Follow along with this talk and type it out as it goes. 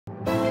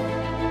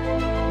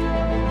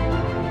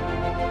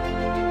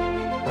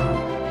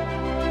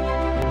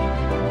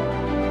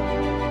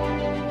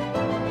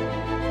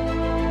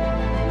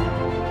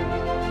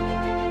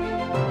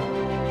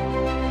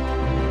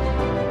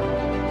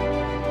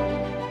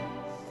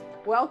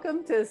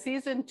Welcome to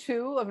season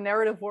 2 of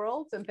Narrative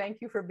Worlds, and thank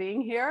you for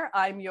being here.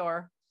 I'm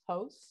your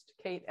host,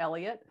 Kate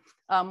Elliott.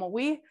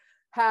 We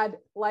had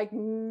like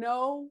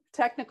no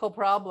technical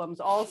problems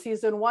all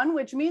season 1,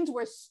 which means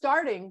we're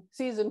starting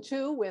season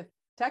 2 with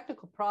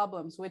technical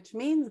problems, which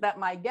means that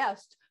my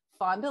guest,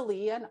 Fonda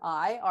Lee, and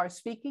I are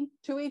speaking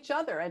to each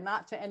other and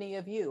not to any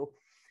of you.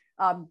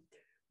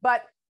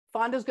 But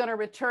Fonda's going to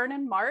return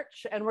in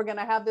March, and we're going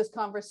to have this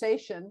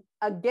conversation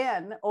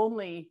again,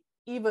 only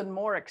even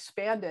more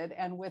expanded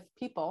and with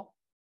people.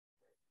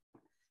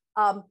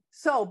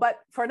 But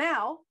for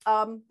now,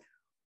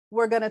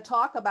 we're going to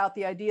talk about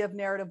the idea of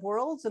narrative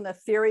worlds and the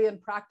theory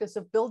and practice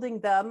of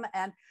building them.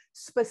 And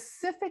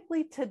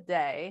specifically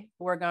today,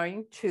 we're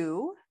going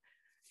to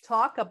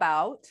talk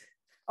about,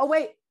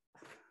 wait,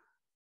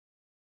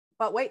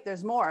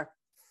 there's more.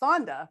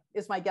 Fonda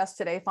is my guest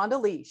today, Fonda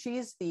Lee.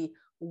 She's the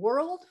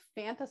World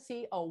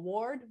Fantasy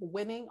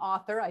Award-winning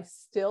author. I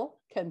still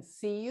can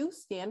see you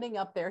standing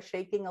up there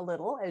shaking a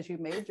little as you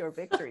made your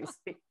victory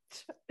speech.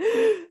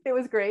 It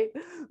was great.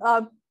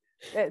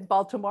 At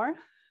Baltimore,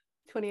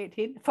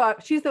 2018.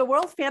 She's the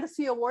World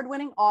Fantasy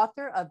Award-winning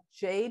author of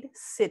Jade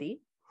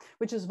City,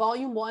 which is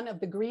volume 1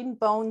 of the Green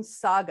Bones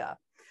saga.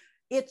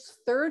 Its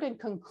third and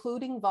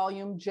concluding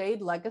volume,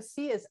 Jade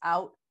Legacy, is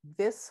out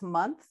this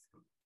month.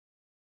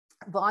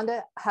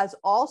 Fonda has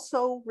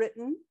also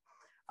written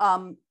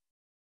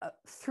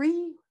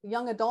 3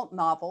 young adult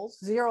novels,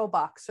 Zero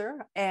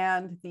Boxer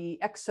and the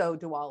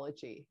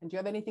Exo-duology. And do you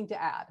have anything to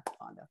add,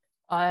 Fonda?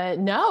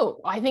 No,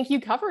 I think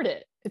you covered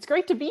it. It's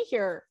great to be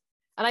here.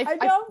 And I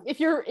know. If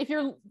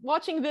you're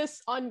watching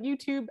this on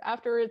YouTube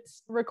after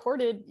it's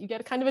recorded, you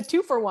get kind of a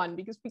 2-for-1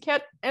 because we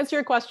can't answer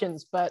your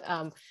questions, but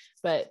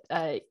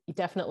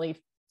definitely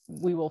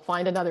we will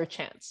find another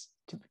chance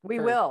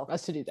for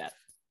us to do that.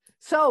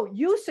 So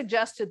you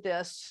suggested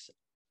this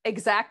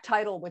exact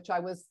title, which I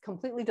was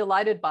completely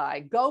delighted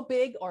by: Go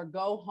Big or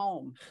Go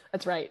Home.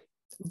 That's right.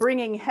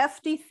 Bringing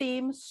hefty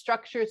themes,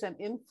 structures, and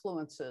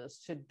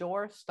influences to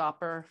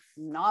Doorstopper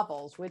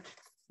Novels, which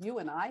you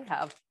and I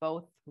have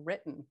both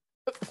written.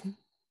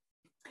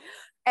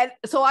 And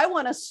so I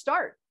want to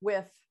start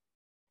with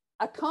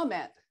a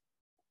comment.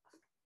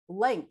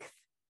 Length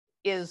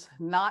is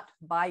not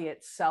by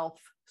itself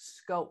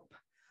scope.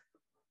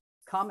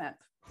 Comment.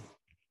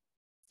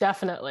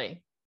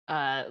 Definitely.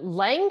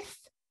 Length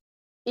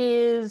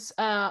is,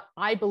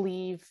 I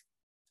believe,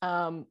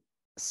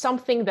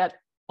 something that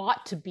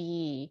ought to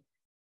be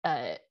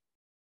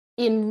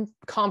in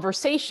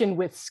conversation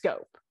with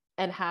scope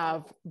and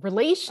have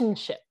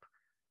relationship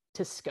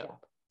to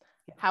scope.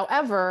 Yeah.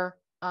 However,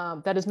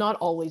 that is not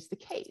always the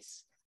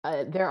case.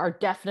 There are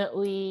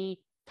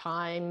definitely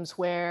times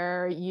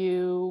where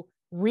you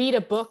read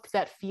a book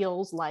that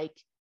feels like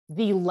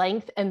the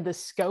length and the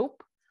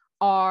scope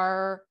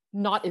are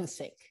not in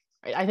sync.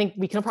 Right? I think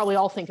we can probably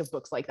all think of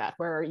books like that,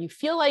 where you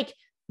feel like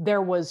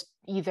there was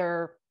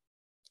either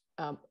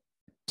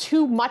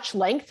too much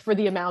length for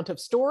the amount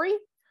of story,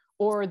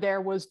 or there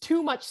was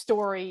too much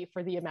story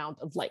for the amount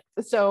of length.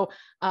 So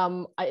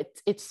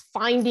it's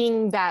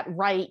finding that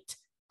right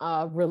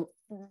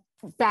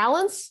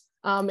balance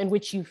in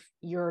which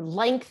your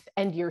length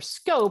and your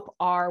scope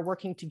are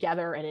working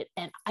together,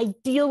 and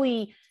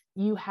ideally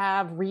you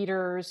have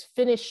readers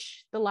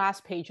finish the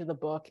last page of the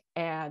book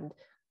and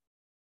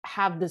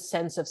have this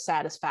sense of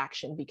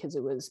satisfaction because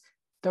it was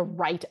the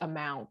right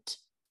amount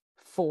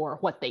for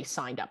what they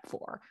signed up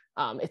for.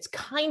 It's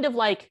kind of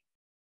like,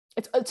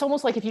 it's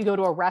almost like if you go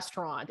to a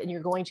restaurant and if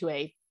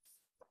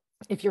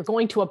you're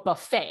going to a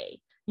buffet,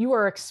 you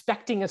are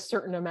expecting a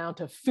certain amount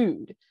of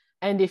food.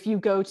 And if you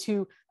go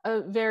to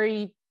a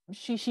very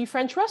shishi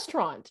French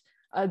restaurant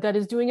that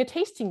is doing a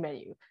tasting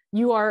menu,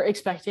 you are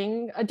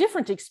expecting a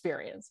different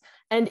experience.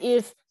 And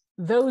if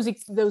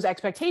those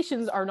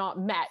expectations are not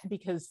met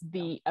because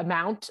the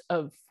amount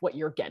of what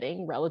you're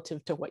getting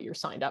relative to what you're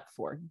signed up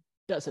for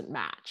doesn't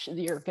match,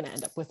 you're going to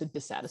end up with a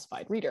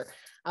dissatisfied reader.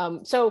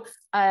 So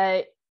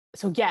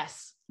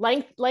yes,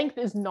 length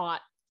is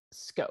not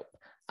scope.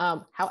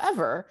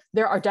 However,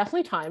 there are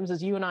definitely times,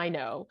 as you and I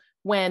know,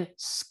 when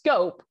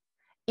scope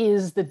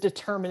is the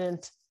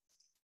determinant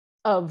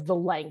of the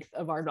length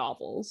of our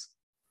novels.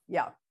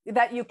 Yeah.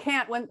 That you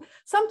can't, when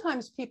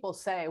sometimes people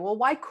say, well,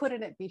 why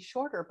couldn't it be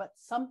shorter? But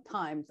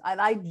sometimes,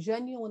 and I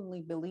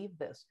genuinely believe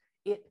this,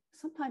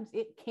 sometimes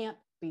it can't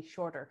be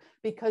shorter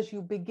because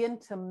you begin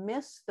to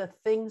miss the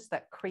things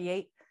that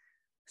create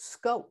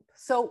scope.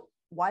 So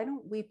why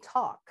don't we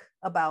talk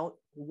about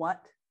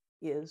what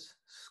is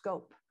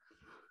scope?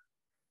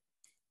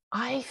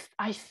 I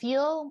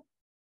feel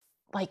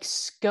like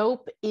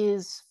scope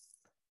is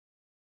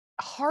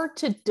hard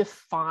to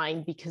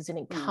define because it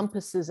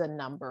encompasses a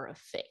number of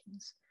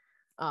things.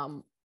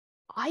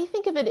 I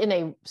think of it in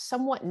a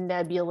somewhat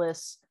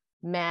nebulous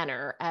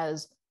manner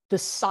as the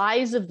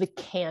size of the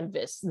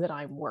canvas that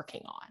I'm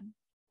working on.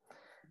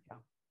 Yeah.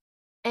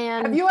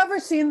 And have you ever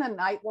seen The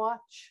Night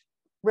Watch?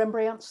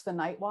 Rembrandt's The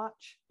Night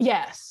Watch?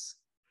 Yes.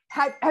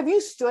 Have you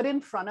stood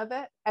in front of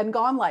it and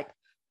gone like,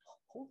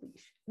 holy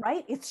shit,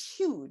 right? It's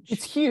huge.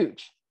 It's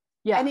huge.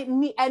 Yeah.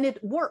 And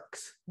it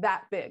works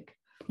that big.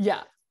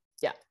 Yeah.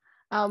 Yeah.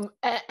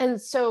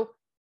 And so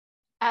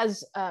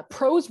as a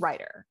prose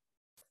writer,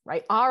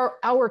 right,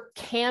 our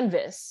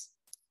canvas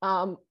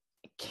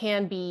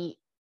can be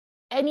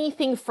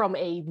anything from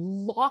a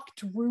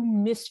locked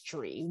room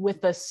mystery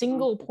with a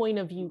single point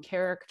of view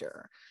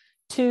character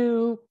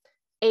to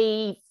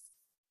a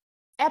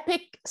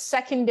epic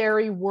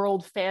secondary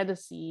world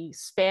fantasy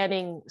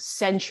spanning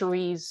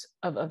centuries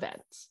of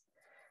events.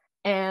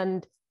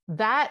 And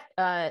that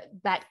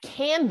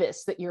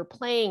canvas that you're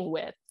playing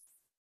with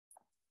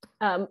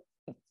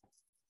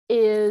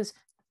is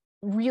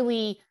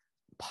really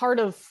part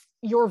of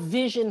your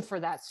vision for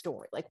that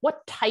story. Like,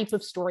 what type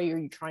of story are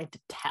you trying to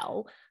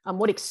tell?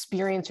 What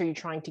experience are you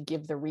trying to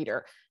give the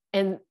reader?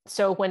 And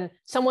so when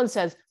someone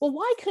says, well,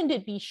 why couldn't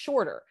it be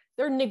shorter?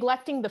 They're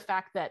neglecting the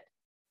fact that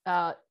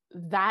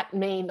that's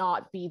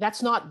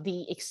not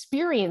the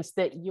experience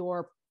that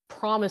you're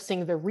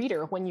promising the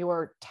reader when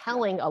you're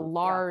telling a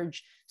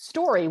large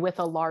story with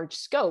a large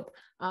scope.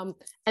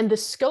 And the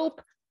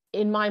scope,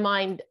 in my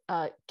mind,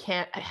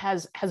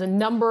 has a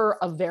number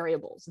of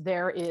variables.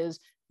 There is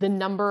the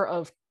number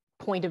of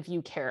point of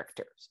view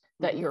characters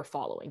that you're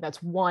following.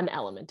 That's one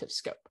element of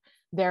scope.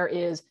 There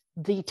is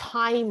the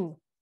time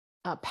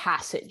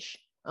passage,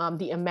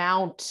 the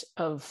amount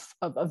of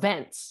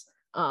events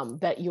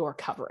that you're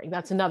covering.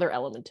 That's another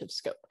element of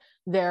scope.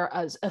 There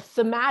is a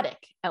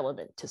thematic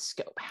element to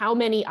scope. How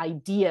many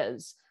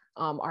ideas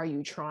are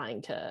you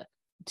trying to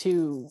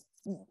deal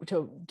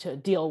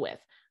with?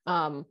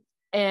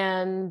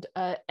 And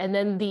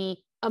then the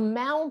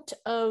amount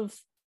of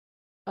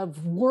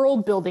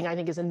world building, I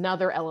think, is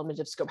another element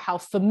of scope. How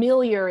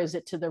familiar is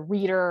it to the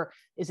reader?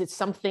 Is it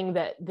something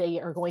that they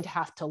are going to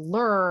have to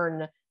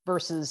learn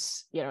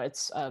versus,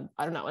 it's I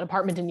don't know, an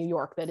apartment in New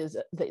York that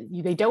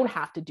they don't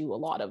have to do a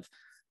lot of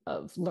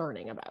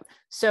learning about.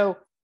 So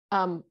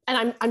and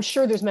I'm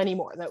sure there's many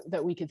more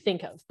that we could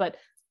think of, but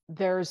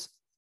there's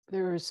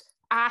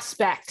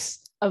aspects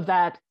of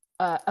that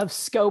of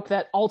scope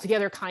that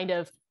altogether kind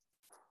of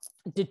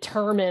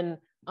determine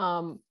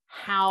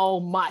how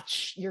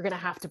much you're going to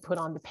have to put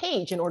on the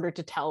page in order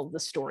to tell the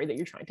story that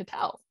you're trying to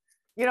tell.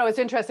 It's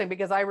interesting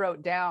because I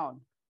wrote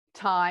down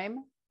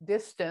time,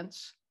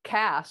 distance,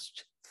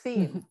 cast,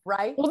 theme,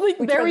 right? Well,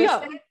 there we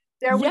go.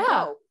 There we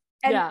go.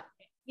 And,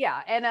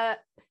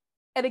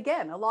 and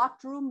again, a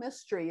locked room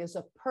mystery is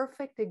a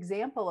perfect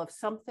example of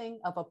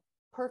a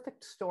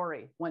perfect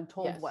story when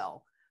told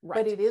well,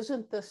 but it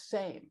isn't the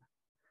same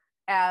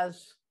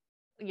as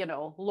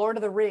Lord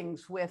of the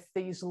Rings with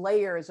these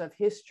layers of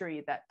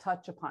history that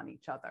touch upon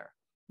each other.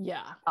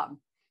 Yeah.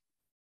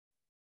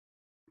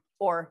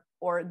 Or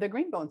the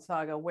Greenbone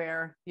saga,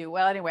 where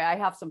anyway, I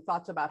have some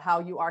thoughts about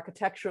how you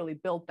architecturally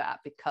built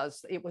that,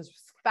 because it was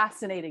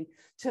fascinating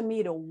to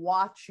me to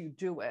watch you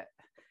do it.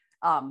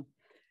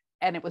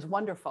 And it was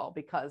wonderful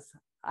because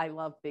I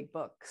love big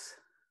books,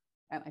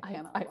 and I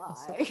cannot lie.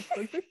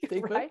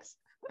 Big books.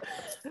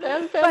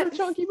 And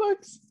chunky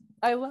books.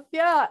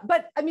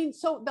 But I mean,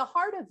 so the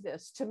heart of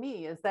this to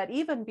me is that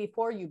even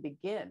before you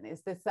begin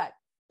is that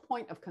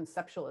point of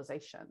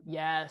conceptualization.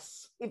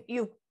 Yes. If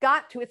you've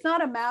got to, it's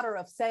not a matter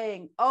of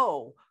saying,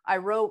 oh, I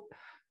wrote,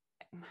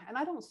 and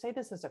I don't say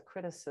this as a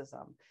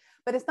criticism,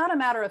 but it's not a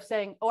matter of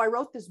saying, oh, I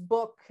wrote this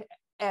book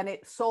and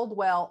it sold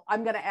well,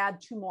 I'm going to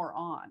add 2 more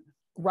on.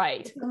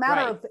 Right. It's a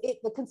matter of it.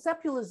 The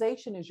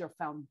conceptualization is your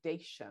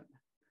foundation.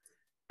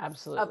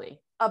 Absolutely.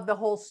 Of the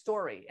whole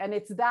story. And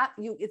it's got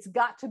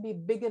to be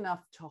big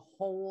enough to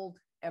hold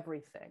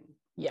everything.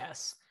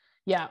 Yes.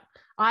 Yeah.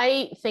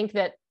 I think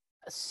that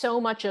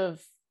so much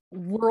of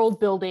world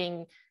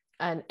building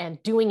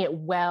and doing it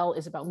well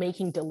is about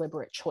making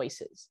deliberate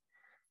choices.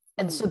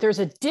 And so there's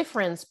a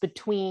difference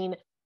between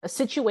a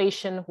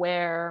situation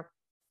where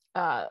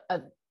the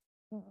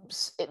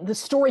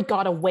story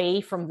got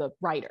away from the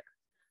writer,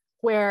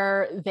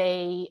 where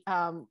they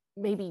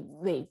maybe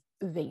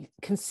they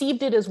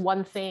conceived it as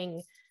one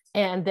thing,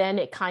 and then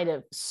it kind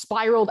of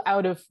spiraled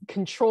out of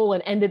control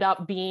and ended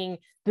up being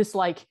this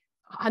like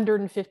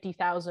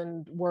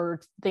 150,000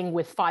 word thing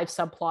with 5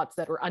 subplots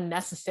that are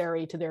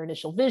unnecessary to their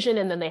initial vision,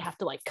 and then they have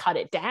to like cut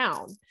it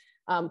down.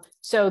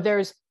 So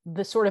there's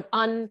the sort of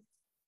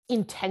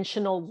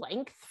unintentional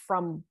length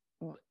from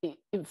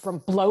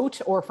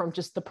bloat, or from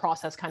just the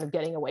process kind of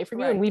getting away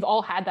from you. And we've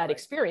all had that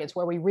experience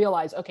where we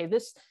realize, okay,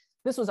 this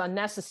was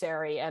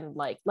unnecessary, and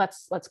like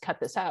let's cut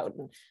this out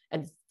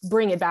and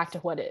bring it back to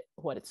what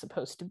it's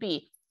supposed to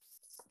be.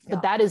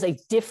 But that is a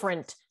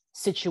different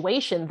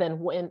situation than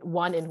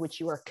one in which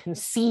you are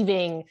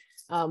conceiving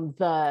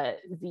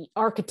the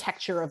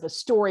architecture of a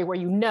story, where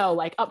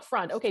like up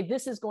front, okay,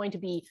 this is going to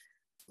be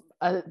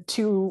a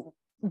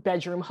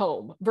 2-bedroom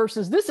home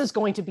versus this is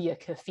going to be a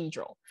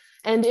cathedral.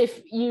 And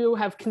if you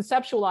have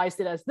conceptualized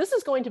it as this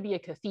is going to be a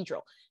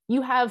cathedral,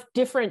 you have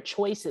different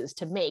choices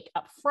to make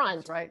up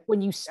front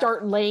when you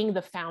start laying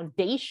the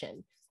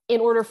foundation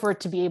in order for it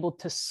to be able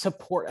to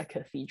support a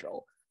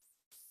cathedral.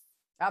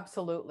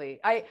 Absolutely.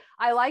 I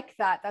like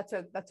that.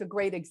 That's a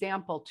great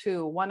example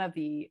too. One of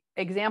the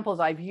examples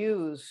I've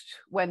used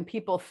when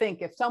people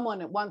think if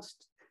someone wants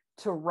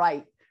to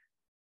write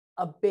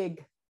a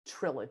big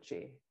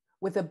trilogy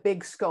with a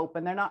big scope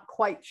and they're not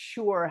quite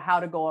sure how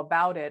to go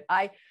about it,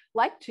 I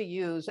like to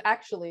use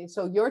actually,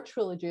 so your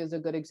trilogy is a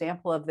good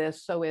example of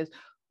this. So is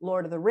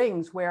Lord of the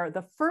Rings, where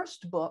the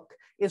first book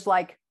is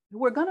like,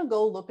 we're going to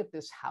go look at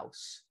this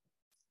house.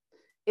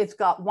 It's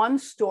got one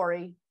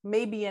story,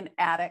 maybe an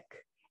attic,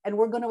 and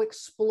we're going to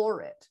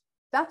explore it.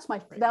 That's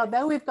my,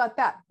 now we've got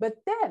that. But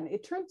then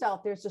it turns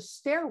out there's a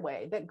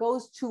stairway that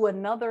goes to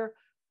another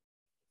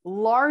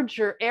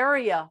larger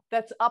area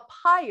that's up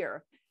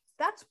higher.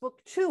 That's book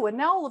 2. And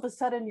now all of a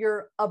sudden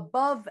you're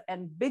above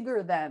and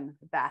bigger than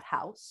that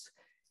house.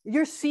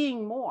 You're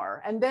seeing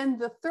more. And then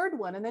the third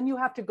one, and then you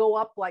have to go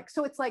up like,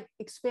 so it's like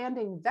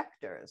expanding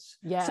vectors.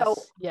 Yes. So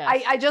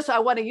yes. I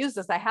want to use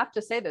this. I have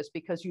to say this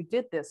because you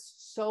did this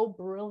so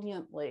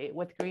brilliantly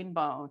with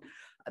Greenbone,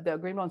 the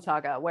Greenbone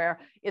saga, where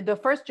in the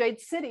first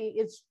Jade City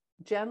is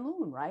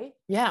Janloon, right?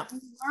 Yeah. You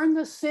learn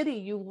the city,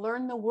 you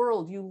learn the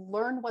world, you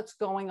learn what's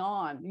going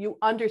on, you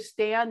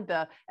understand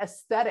the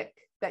aesthetic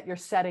that you're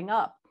setting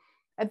up.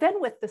 And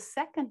then with the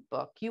second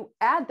book, you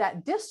add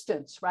that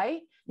distance,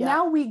 right? Yeah.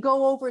 Now we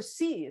go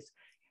overseas.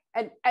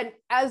 And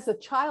as a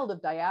child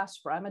of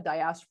diaspora, I'm a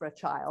diaspora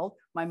child.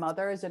 My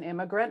mother is an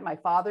immigrant. My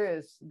father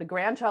is the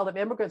grandchild of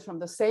immigrants from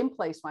the same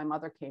place my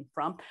mother came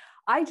from.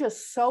 I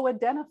just so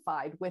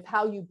identified with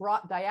how you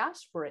brought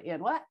diaspora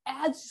in. Well, that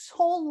adds this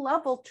whole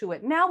level to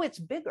it. Now it's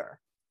bigger.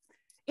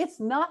 It's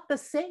not the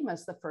same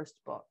as the first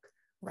book.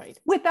 Right.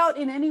 Without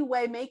in any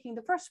way making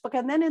the first book.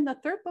 And then in the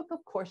third book,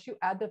 of course, you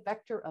add the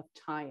vector of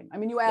time. I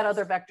mean, you add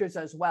other vectors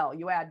as well.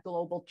 You add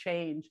global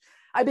change.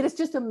 I mean, it's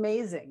just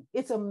amazing.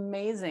 It's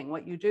amazing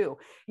what you do.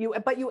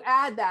 But you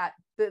add that,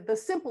 the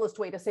simplest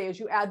way to say is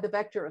you add the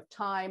vector of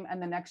time and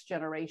the next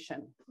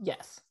generation.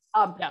 Yes.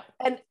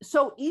 And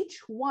so each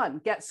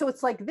one gets, so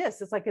it's like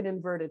this, it's like an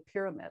inverted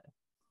pyramid.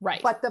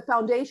 Right. But the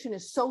foundation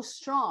is so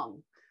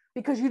strong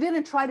because you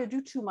didn't try to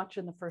do too much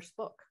in the first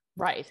book.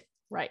 Right.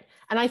 Right.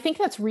 And I think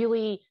that's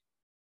really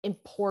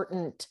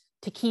important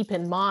to keep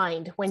in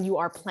mind when you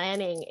are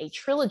planning a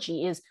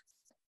trilogy is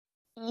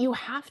you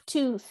have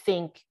to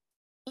think,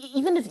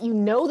 even if you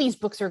know these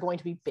books are going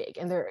to be big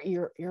and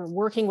you're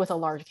working with a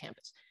large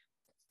canvas,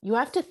 you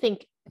have to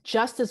think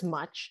just as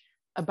much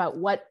about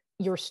what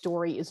your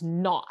story is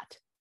not,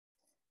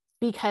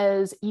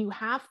 because you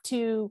have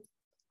to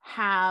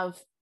have,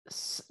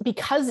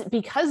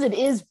 because it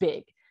is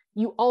big,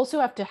 you also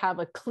have to have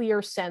a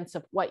clear sense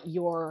of what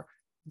your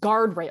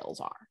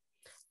guardrails are.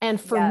 And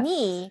for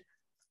me,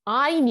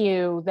 I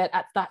knew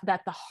that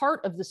that the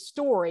heart of the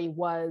story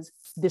was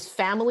this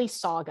family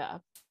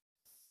saga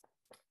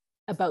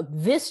about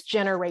this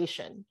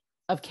generation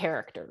of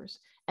characters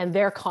and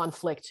their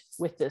conflict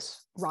with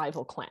this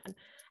rival clan.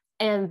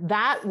 And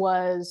that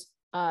was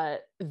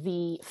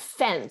the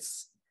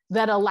fence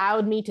that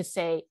allowed me to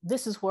say,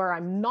 this is where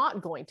I'm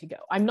not going to go.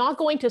 I'm not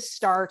going to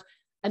start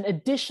an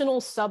additional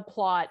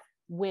subplot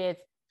with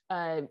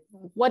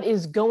what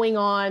is going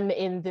on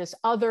in this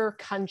other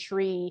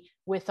country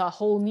with a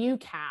whole new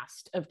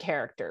cast of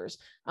characters.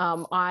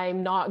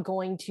 I'm not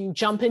going to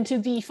jump into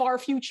the far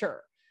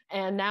future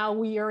and now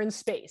we are in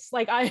space.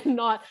 Like I'm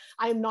not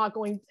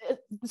going,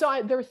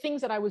 so there are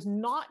things that I was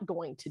not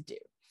going to do.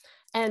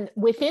 And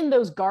within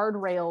those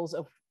guardrails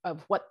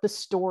of what the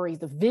story,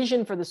 the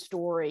vision for the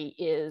story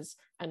is,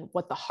 and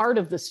what the heart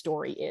of the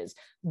story is,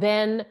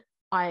 then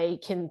I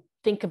can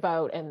think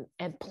about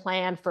and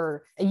plan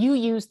for, and you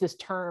used this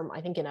term,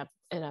 I think in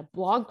a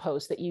blog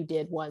post that you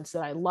did once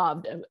that I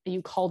loved,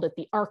 you called it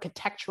the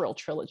architectural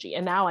trilogy.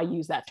 And now I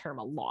use that term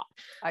a lot.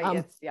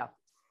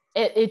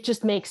 It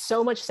just makes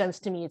so much sense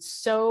to me. It's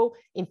so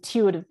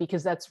intuitive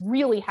because that's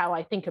really how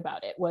I think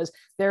about it. Was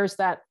there's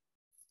that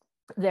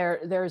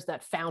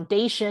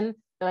foundation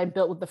that I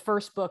built with the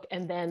first book,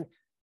 and then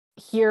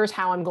here's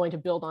how I'm going to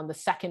build on the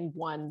second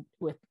one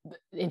with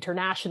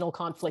international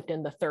conflict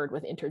and the third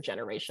with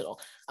intergenerational.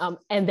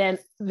 And then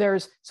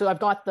so I've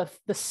got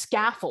the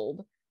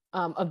scaffold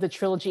of the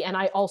trilogy, and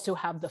I also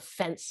have the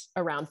fence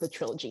around the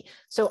trilogy.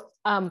 So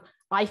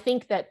I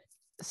think that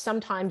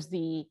sometimes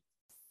the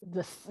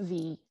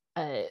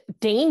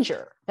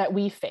danger that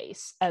we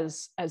face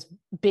as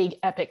big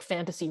epic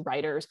fantasy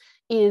writers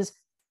is,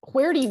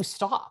 where do you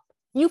stop?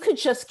 You could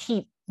just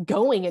keep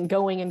going and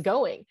going and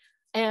going.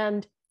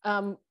 And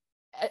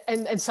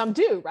some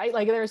do, right?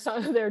 Like there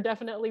are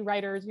definitely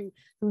writers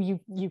who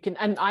you can,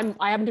 and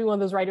I happen to be one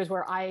of those writers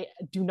where I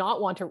do not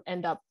want to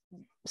end up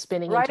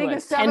spinning into a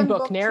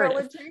 10-book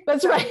narrative. Trilogy?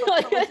 That's right.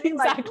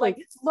 Exactly. Like,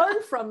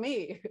 learn from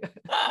me.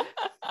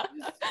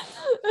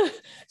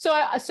 So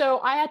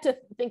I had to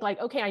think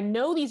like, okay, I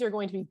know these are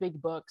going to be big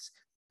books,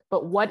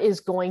 but what's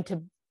going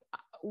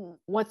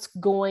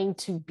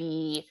to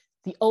be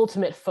the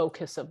ultimate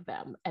focus of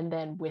them? And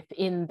then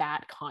within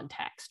that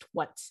context,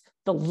 what's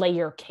the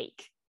layer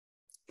cake?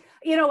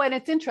 You know, and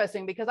it's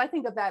interesting because I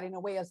think of that in a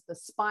way as the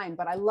spine,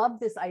 but I love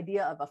this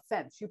idea of a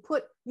fence.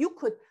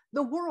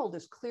 The world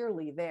is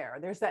clearly there.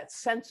 There's that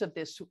sense of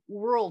this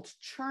world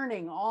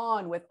churning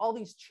on with all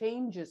these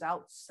changes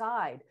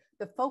outside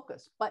the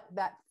focus, but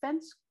that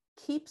fence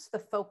keeps the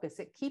focus.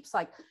 It keeps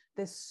like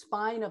this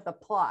spine of the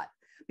plot.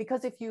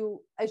 Because if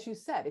you, as you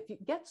said, if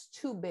it gets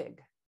too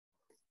big,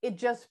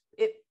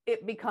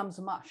 it becomes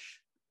mush.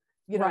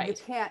 You know, you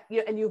can't,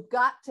 and you've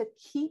got to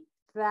keep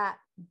that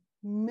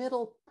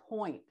middle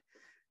point,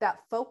 that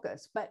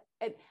focus. But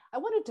I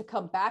wanted to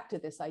come back to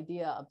this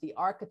idea of the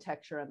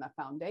architecture and the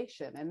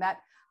foundation, and that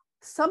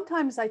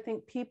sometimes I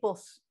think people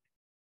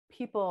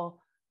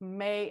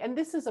may, and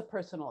this is a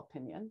personal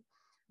opinion,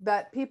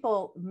 that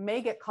people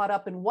may get caught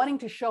up in wanting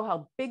to show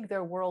how big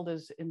their world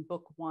is in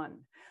book one.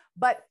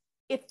 But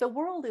if the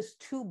world is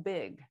too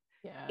big,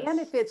 and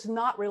if it's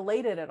not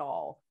related at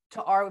all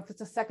to if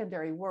it's a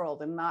secondary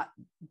world and not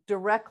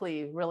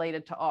directly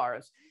related to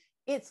ours,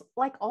 it's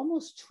like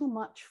almost too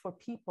much for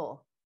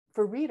people,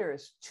 for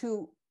readers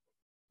to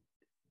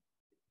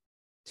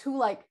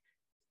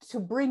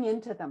bring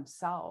into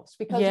themselves.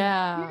 Because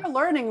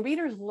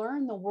readers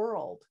learn the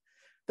world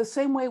the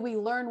same way we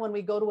learn when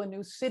we go to a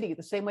new city,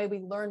 the same way we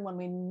learn when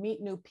we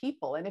meet new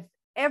people. And if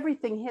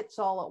everything hits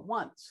all at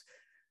once,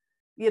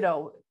 you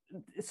know,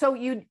 so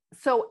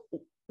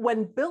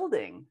when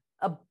building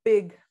a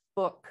big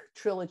book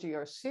trilogy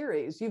or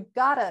series, you've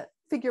got to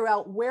figure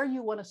out where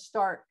you want to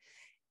start,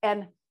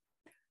 and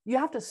you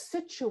have to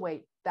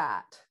situate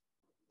that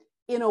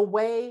in a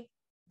way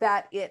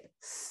that it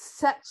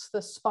sets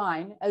the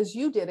spine, as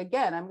you did.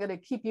 Again, I'm going to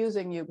keep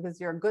using you because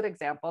you're a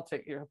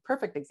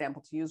perfect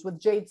example to use with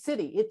Jade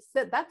City.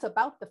 That's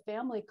about the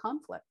family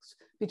conflicts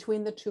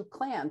between the two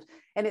clans,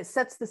 and it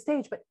sets the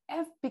stage. But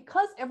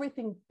because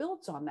everything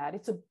builds on that,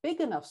 it's a big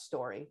enough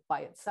story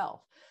by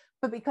itself.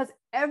 But because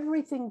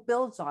everything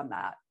builds on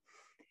that,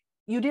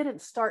 you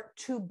didn't start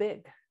too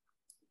big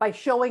by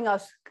showing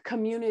us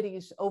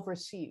communities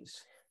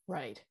overseas.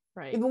 Right.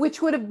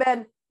 Which would have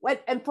been,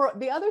 and for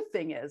the other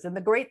thing is, and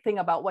the great thing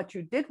about what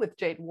you did with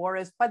Jade War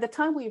is by the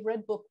time we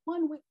read book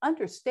one, we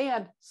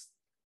understand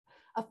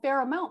a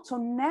fair amount. So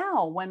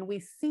now when we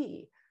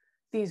see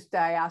these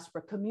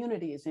diaspora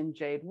communities in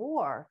Jade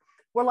War,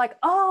 we're like,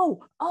 oh,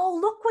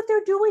 look what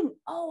they're doing.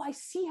 Oh, I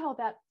see how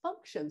that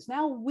functions.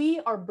 Now we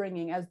are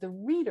bringing, as the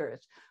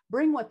readers,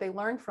 bring what they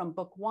learned from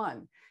book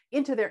one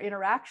into their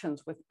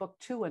interactions with book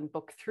two and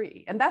book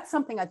three. And that's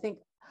something I think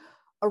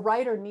a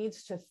writer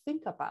needs to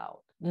think about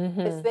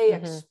as they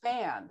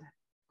expand.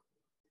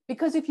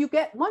 Because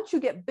once you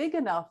get big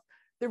enough,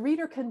 the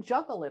reader can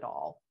juggle it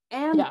all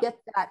and get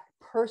that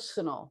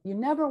personal. You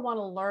never want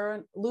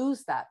to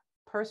lose that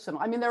personal.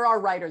 I mean, there are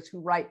writers who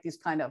write these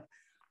kind of,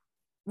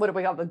 what do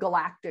we call the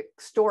galactic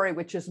story,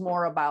 which is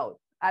more about,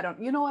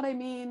 you know what I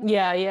mean?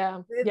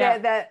 Yeah.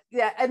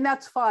 And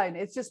that's fine.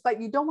 It's just, but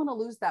you don't want to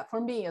lose that.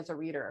 For me as a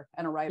reader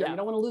and a writer, you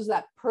don't want to lose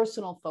that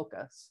personal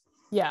focus.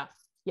 Yeah,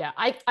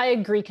 I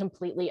agree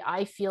completely.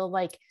 I feel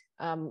like,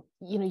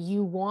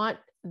 you want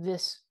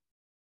this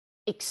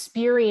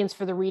experience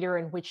for the reader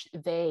in which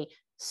they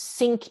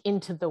sink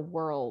into the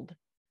world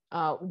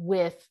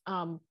with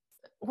a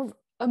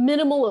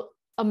minimal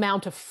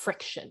amount of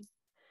friction.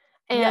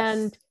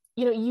 And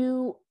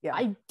you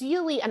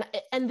ideally,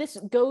 and this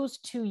goes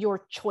to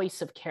your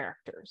choice of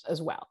characters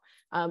as well.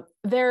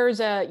 There's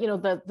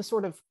the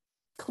sort of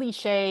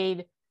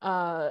cliched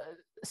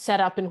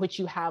setup in which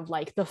you have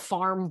like the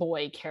farm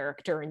boy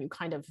character, and you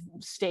kind of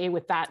stay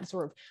with that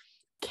sort of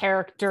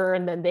character,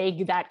 and then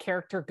that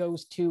character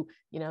goes to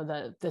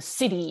the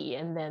city,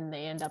 and then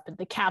they end up at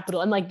the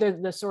capital, and like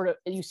the sort of,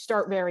 you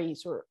start very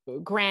sort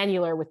of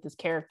granular with this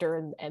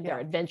character, and their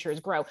adventures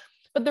grow.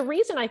 But the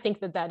reason I think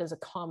that is a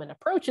common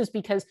approach is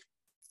because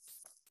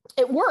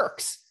it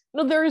works.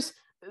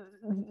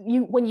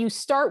 When you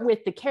start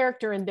with the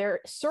character and their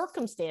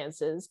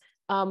circumstances,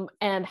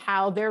 and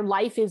how their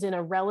life is in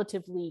a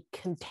relatively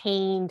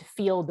contained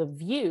field of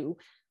view,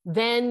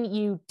 then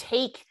you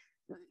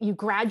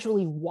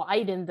gradually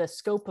widen the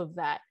scope of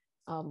that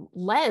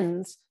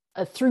lens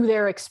through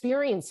their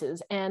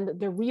experiences, and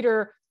the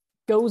reader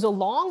goes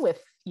along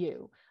with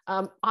you.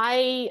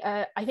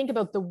 I think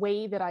about the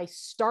way that I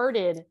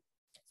started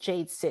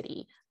Jade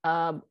City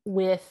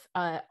with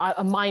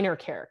a minor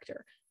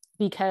character,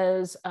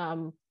 because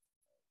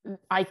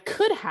I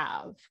could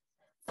have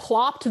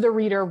plopped the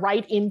reader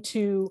right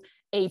into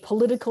a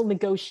political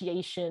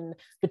negotiation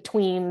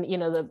between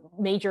the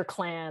major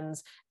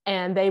clans,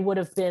 and they would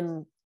have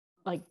been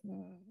like,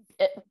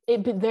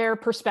 their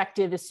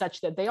perspective is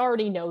such that they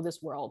already know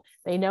this world,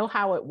 they know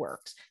how it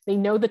works, they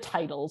know the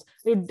titles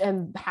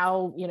and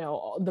how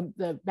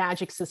the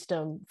magic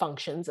system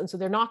functions, and so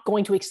they're not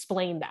going to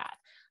explain that,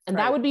 and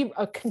that would be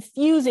a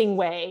confusing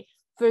way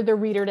for the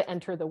reader to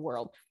enter the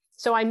world.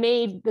 So I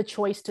made the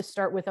choice to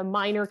start with a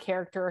minor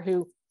character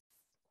who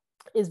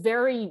is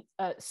very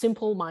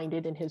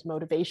simple-minded in his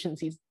motivations.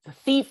 He's the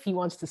thief, he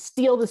wants to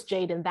steal this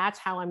jade, and that's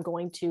how I'm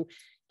going to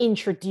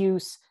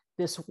introduce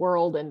this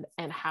world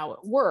and how it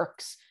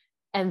works.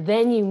 and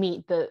then you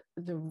meet the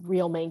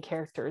real main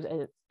characters,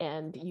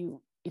 and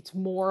it's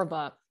more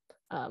of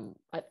an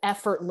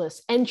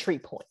effortless entry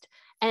point.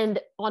 And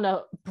on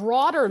a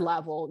broader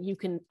level, you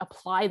can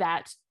apply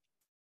that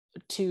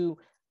to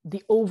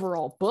the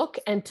overall book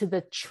and to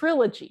the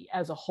trilogy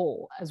as a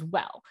whole as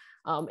well.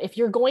 If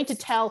you're going to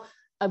tell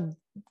a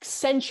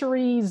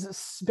centuries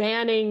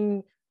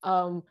spanning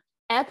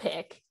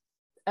epic,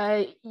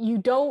 you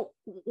don't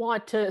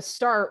want to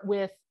start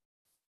with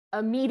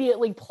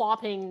immediately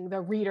plopping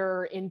the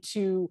reader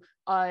into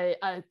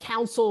a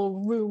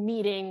council room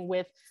meeting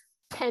with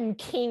 10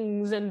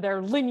 kings and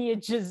their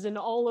lineages and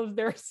all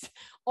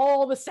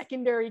the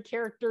secondary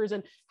characters,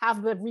 and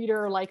have the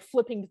reader like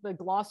flipping the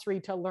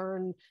glossary to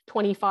learn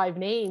 25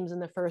 names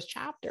in the first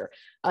chapter.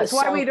 That's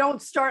why we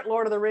don't start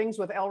Lord of the Rings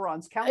with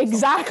Elrond's council.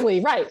 Exactly,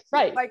 right. It's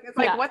like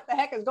what the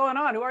heck is going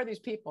on? Who are these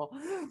people?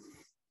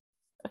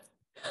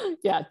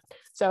 Yeah.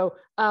 So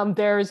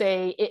there's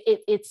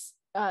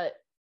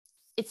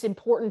it's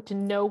important to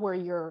know where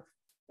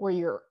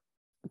you're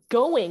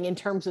going in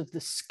terms of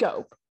the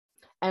scope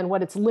and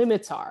what its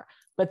limits are,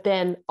 but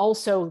then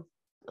also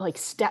like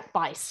step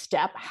by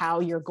step how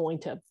you're going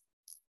to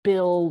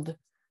build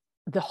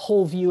the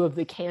whole view of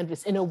the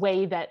canvas in a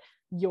way that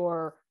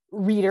your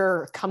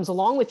reader comes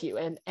along with you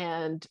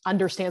and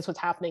understands what's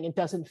happening and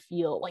doesn't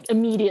feel like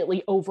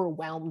immediately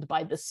overwhelmed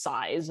by the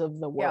size of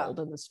the world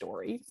and the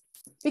story.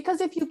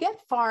 Because if you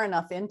get far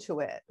enough into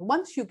it,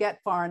 once you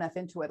get far enough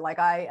into it, like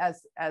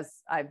as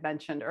I've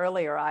mentioned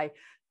earlier,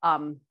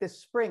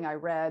 this spring I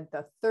read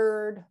the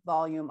 3rd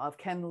volume of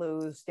Ken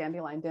Liu's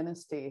Dandelion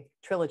Dynasty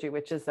trilogy,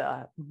 which is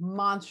a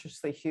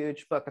monstrously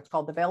huge book. It's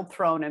called The Veiled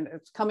Throne, and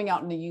it's coming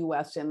out in the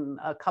US in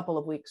a couple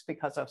of weeks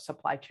because of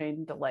supply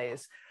chain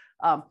delays.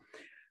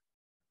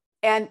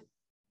 And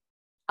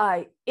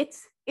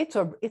it's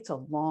a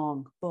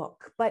long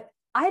book, but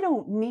I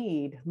don't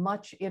need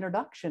much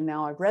introduction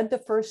now. I've read the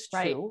first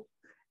 2.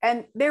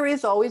 And there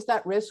is always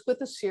that risk with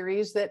the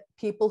series that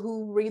people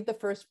who read the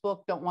first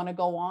book don't want to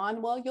go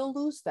on. Well, you'll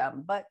lose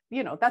them. But,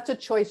 that's a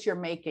choice you're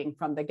making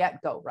from the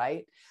get-go,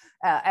 right?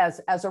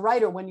 As a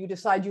writer, when you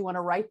decide you want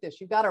to write this,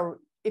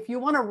 if you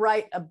want to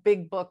write a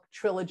big book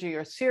trilogy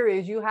or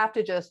series, you have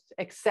to just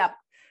accept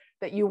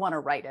that you want to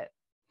write it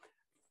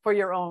for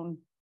your own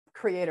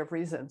creative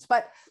reasons.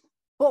 But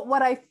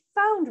what I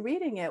found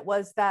reading it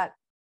was that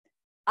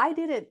I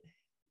didn't,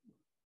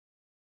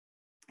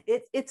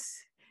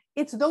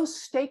 it's those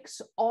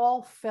stakes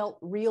all felt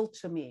real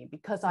to me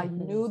because I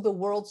knew the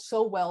world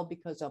so well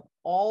because of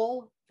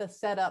all the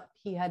setup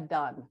he had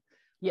done,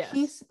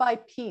 piece by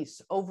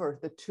piece over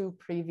the 2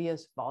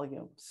 previous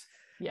volumes.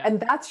 Yeah.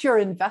 And that's your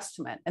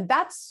investment. And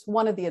that's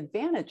one of the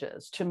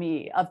advantages to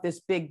me of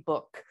this big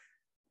book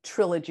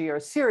trilogy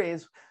or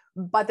series.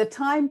 By the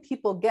time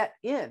people get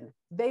in,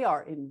 they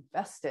are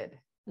invested.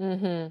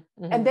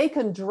 And they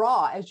can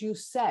draw, as you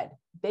said,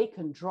 they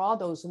can draw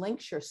those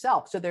links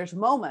yourself. So there's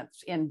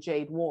moments in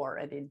Jade War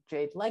and in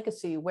Jade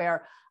Legacy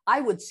where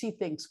I would see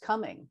things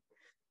coming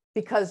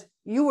because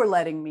you were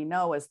letting me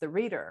know as the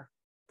reader,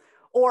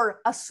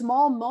 or a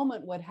small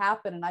moment would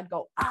happen and I'd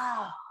go,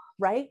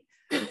 right?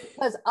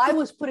 Because I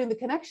was putting the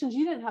connections.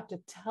 You didn't have to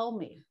tell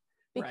me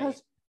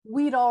because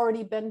we'd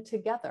already been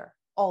together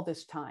all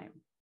this time.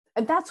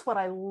 And that's what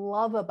I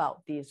love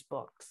about these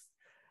books.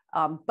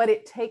 But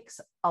it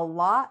takes a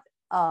lot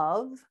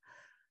of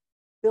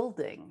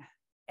building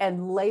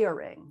and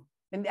layering.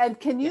 And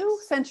can you,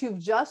 since you've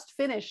just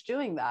finished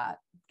doing that,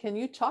 can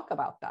you talk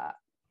about that?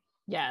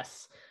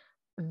 Yes.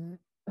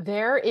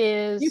 There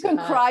is... You can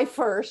cry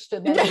first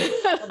and then...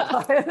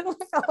 What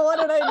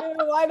did I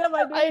do? Why did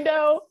I do? I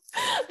know.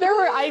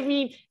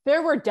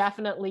 There were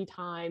definitely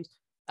times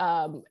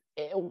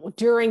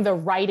during the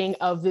writing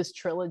of this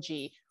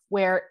trilogy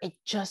where it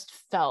just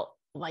felt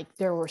like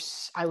there were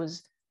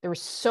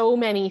so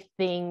many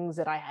things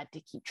that I had to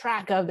keep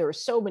track of. There were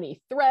so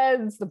many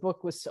threads. The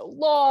book was so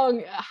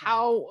long.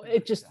 How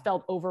it just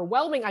felt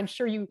overwhelming. I'm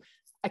sure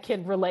I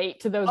can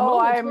relate to those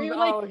moments where you're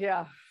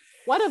like,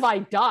 what have I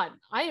done?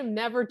 I am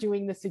never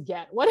doing this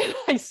again. What did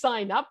I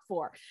sign up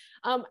for?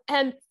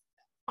 And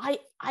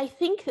I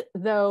think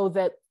though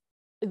that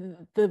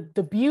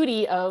the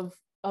beauty of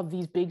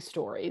these big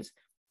stories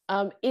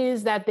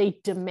is that they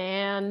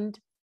demand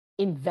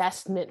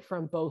investment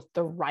from both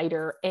the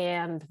writer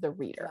and the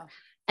reader.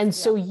 And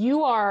so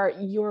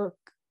your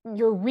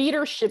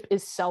readership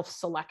is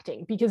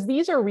self-selecting because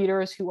these are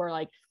readers who are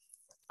like,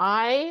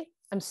 I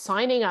am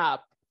signing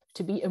up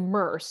to be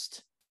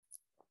immersed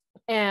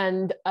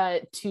and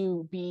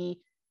to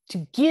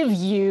give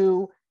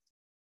you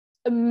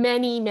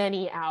many,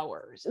 many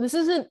hours. This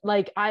isn't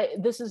like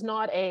this is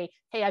not hey,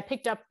 I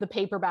picked up the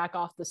paperback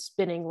off the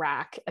spinning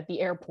rack at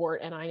the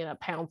airport and I'm going to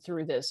pound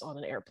through this on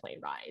an airplane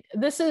ride.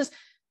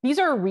 These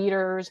are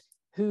readers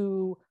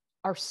who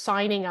are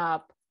signing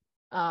up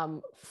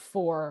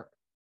for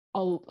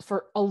a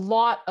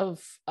lot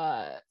of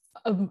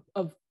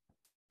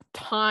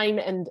time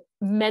and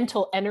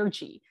mental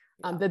energy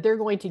that they're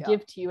going to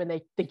give to you, and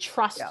they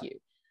trust you.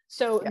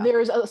 So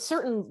there's a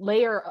certain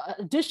layer,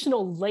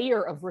 additional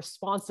layer of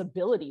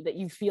responsibility that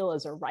you feel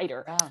as a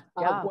writer,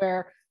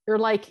 where you're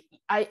like,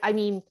 I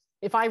mean,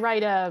 if I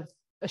write a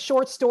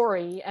short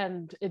story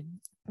and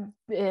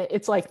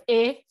it's like,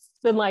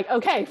 then like,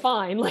 okay,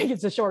 fine. Like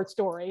it's a short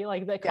story,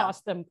 like that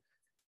costs them,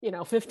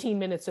 15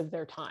 minutes of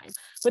their time.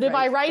 But if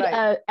I write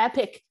an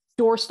epic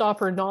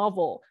doorstopper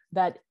novel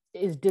that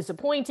is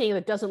disappointing,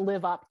 that doesn't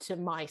live up to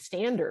my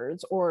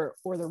standards or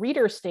the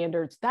reader's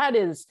standards,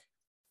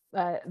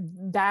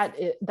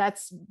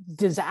 that's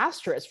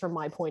disastrous from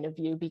my point of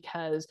view,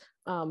 because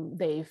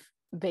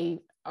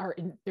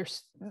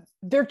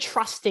they're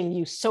trusting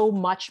you so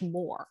much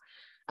more.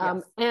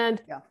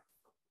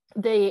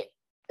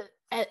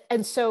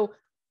 So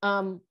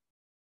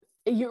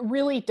it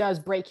really does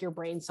break your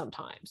brain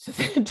sometimes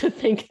to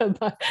think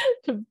about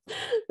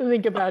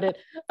it.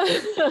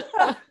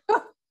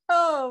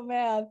 Oh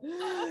man.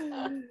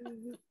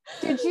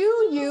 Did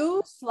you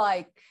use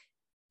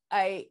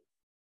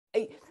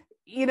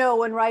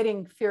when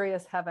writing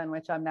Furious Heaven,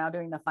 which I'm now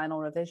doing the final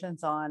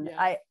revisions on,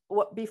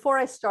 before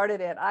I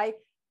started it, I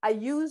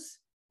use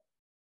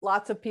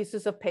lots of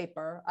pieces of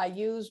paper. I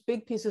use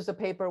big pieces of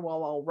paper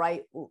while I'll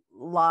write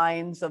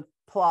lines of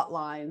plot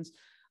lines.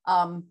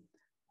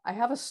 I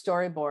have a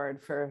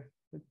storyboard for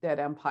Dead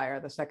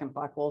Empire, the second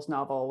Black Wolves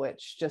novel,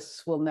 which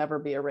just will never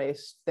be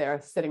erased. There,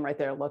 sitting right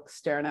there,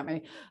 staring at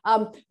me.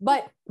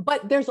 But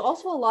there's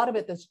also a lot of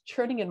it that's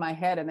churning in my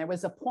head. And there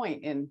was a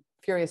point in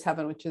Furious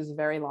Heaven, which is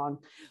very long,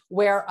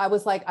 where I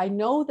was like, I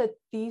know that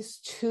these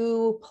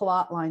two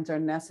plot lines are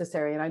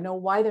necessary, and I know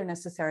why they're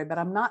necessary, but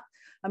I'm not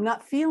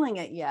feeling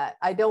it yet.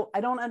 I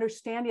don't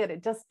understand yet.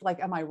 It just like,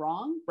 am I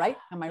wrong? Right?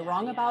 Am I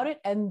wrong about it?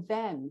 And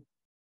then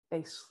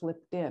they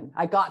slipped in.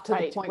 I got to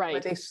the point where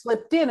they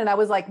slipped in, and I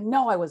was like,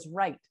 no, I was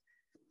right.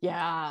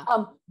 Yeah.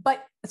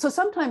 But so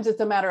sometimes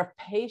it's a matter of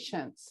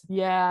patience.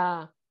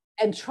 Yeah.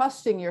 And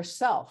trusting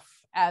yourself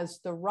as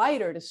the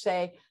writer to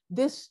say,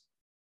 this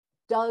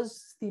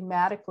does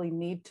thematically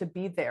need to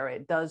be there.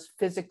 It does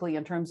physically,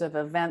 in terms of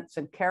events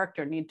and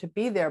character, need to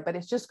be there, but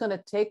it's just going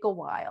to take a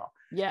while.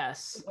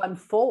 Yes. To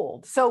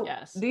unfold. So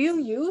do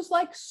you use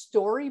like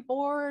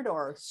Storyboard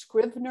or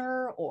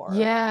Scrivener or?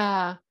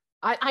 Yeah.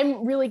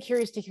 I'm really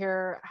curious to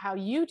hear how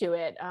you do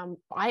it.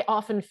 I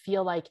often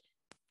feel like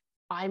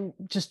I'm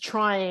just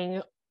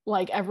trying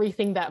like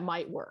everything that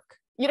might work.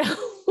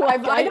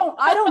 Like I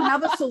don't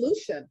have a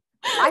solution.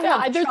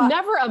 There's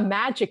never a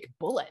magic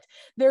bullet.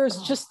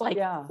 There's just like,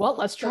 well,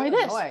 let's try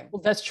this.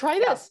 Well, let's try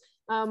this.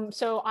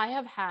 So I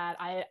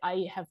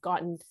have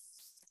gotten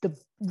the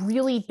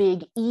really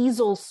big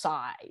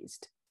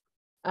easel-sized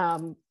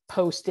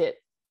Post-it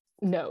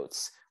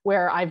notes,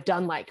 where I've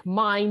done like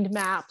mind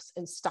maps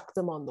and stuck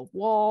them on the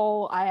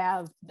wall. I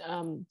have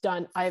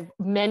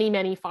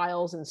many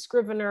files in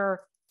Scrivener.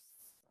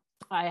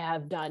 I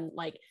have done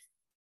like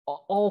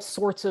all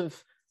sorts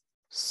of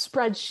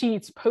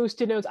spreadsheets,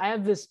 Post-it notes. I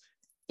have this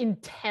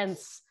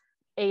intense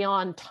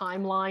Aeon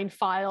timeline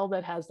file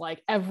that has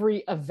like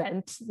every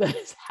event that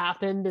has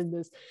happened in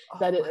this,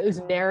 that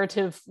is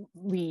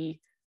narratively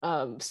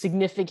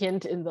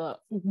significant in the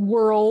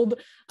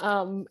world.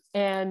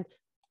 And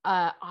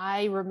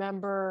I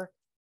remember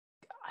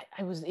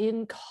I was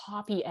in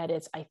copy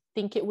edits. I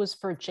think it was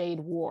for Jade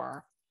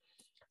War,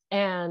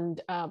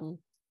 and there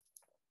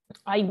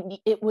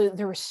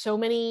were so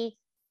many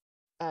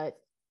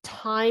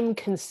time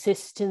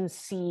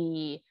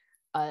consistency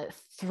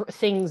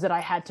things that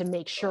I had to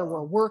make sure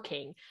were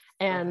working.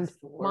 And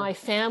my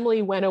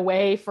family went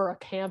away for a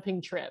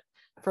camping trip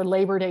for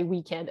Labor Day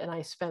weekend, and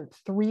I spent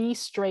 3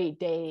 straight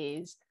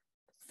days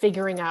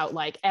figuring out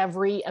like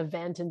every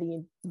event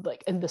in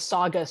the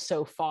saga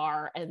so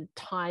far, and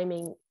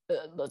timing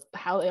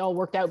how they all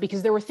worked out,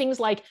 because there were things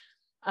like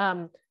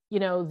a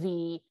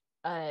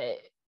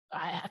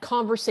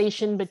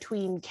conversation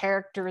between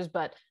characters,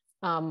 but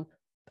I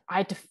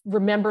had to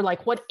remember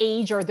like what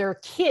age are their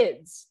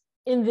kids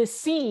in this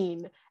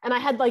scene. And I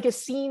had like a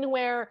scene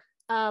where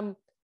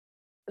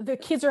the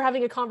kids are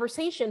having a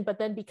conversation, but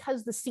then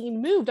because the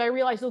scene moved, I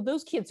realized,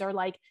 those kids are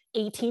like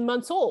 18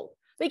 months old.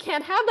 They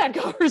can't have that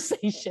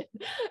conversation.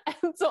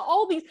 And so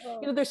all these,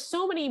 there's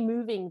so many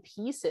moving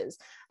pieces,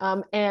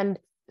 and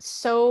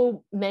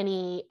so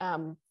many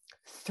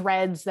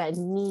threads that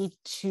need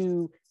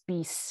to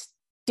be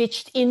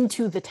stitched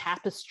into the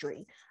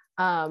tapestry.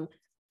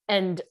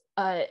 And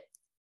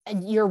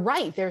you're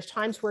right. There's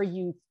times where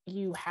you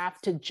have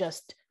to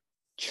just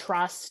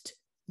trust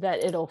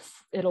that it'll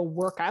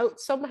work out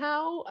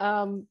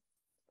somehow.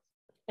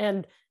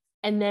 And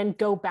then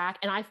go back.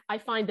 And I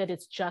find that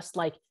it's just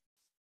like,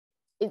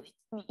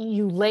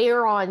 you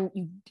layer on,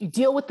 you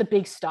deal with the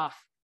big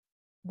stuff,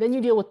 then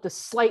you deal with the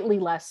slightly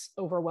less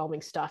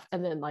overwhelming stuff,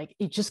 and then like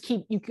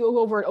you go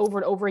over it over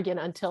and over again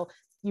until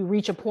you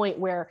reach a point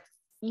where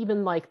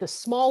even like the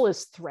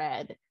smallest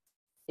thread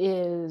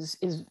is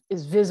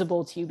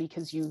visible to you,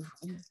 because you've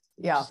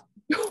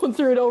gone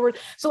through it over.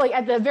 So like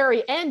at the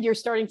very end, you're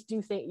starting to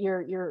do things,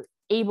 you're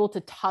able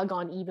to tug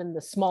on even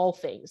the small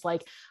things,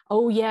 like,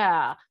 oh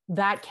yeah,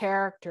 that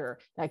character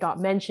that got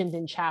mentioned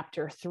in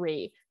chapter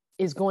 3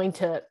 is going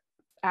to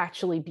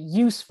actually be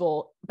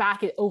useful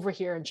over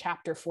here in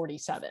chapter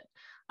 47.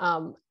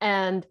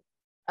 And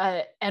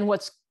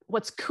what's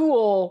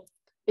cool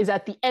is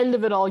at the end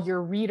of it all,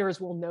 your readers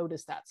will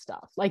notice that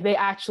stuff. Like they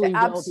actually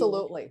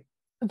absolutely.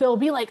 They'll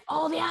be like,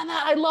 oh yeah,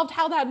 I loved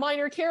how that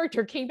minor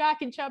character came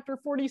back in chapter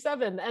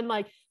 47. And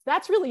like,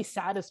 that's really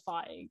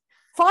satisfying.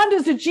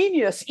 Fonda's a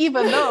genius,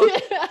 even though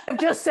I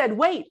just said,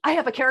 wait, I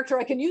have a character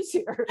I can use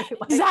here.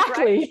 Like,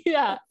 exactly.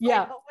 Right? Yeah.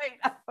 Like, oh, wait,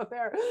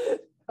 there.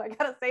 I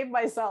gotta save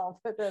myself.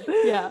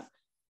 Yeah.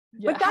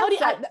 But how do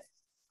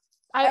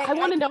I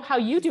want to know how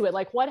you do it.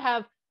 Like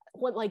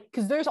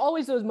because there's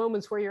always those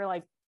moments where you're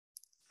like,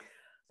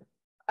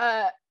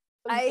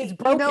 it's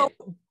broken.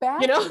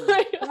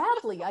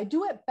 Badly. I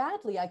do it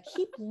badly. I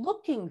keep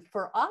looking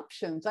for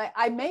options.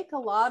 I make a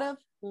lot of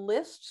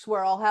lists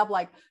where I'll have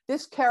like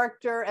this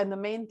character and the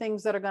main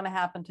things that are going to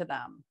happen to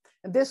them,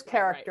 and this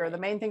character, the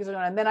main things are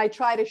going to, and then I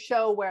try to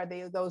show where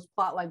those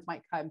plot lines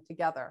might come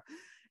together.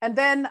 And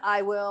then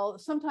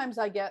sometimes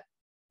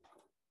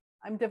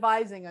I'm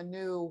devising a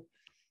new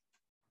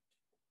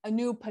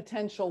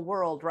potential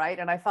world, right?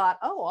 And I thought,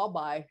 oh, I'll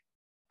buy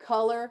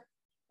color.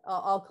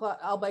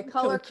 I'll buy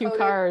color cue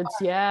cards.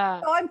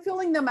 Yeah. So I'm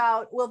filling them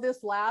out. Will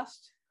this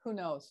last? Who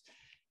knows?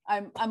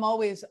 I'm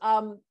always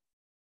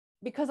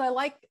because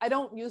I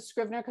don't use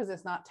Scrivener because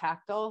it's not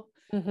tactile.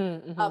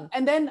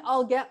 And then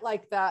I'll get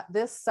like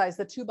this size,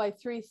 the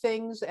 2x3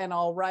 things, and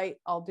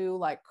I'll do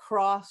like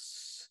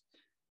cross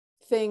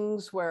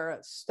things where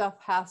stuff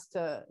has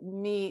to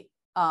meet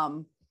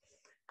plot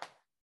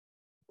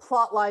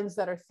lines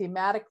that are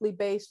thematically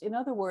based. In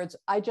other words,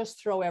 I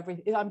just throw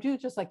everything. I'm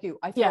just like you.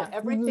 I throw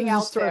everything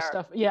out there.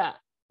 Stuff. Yeah.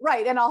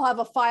 Right. And I'll have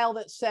a file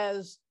that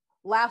says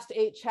last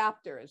 8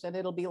 chapters, and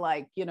it'll be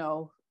like,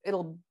 it'll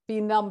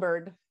be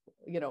numbered,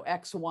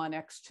 X1,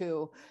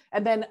 X2.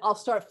 And then I'll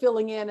start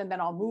filling in, and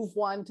then I'll move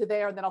one to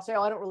there. And then I'll say,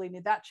 oh, I don't really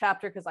need that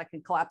chapter because I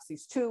can collapse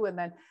these 2. And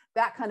then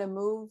that kind of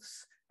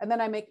moves. And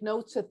then I make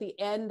notes at the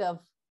end of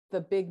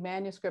the big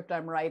manuscript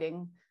I'm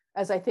writing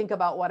as I think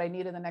about what I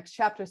need in the next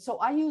chapter. So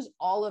I use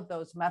all of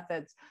those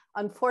methods.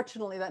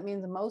 Unfortunately, that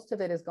means most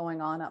of it is going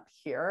on up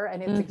here,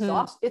 and it's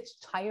it's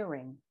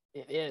tiring.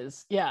 It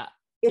is. Yeah.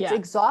 It's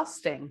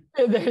exhausting.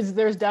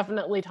 There's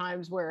definitely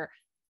times where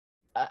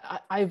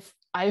I've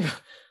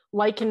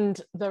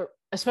likened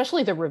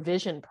especially the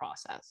revision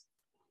process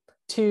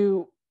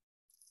to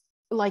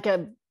like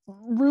a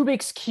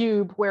Rubik's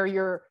Cube where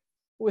you're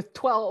with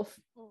 12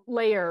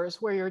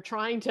 layers where you're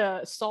trying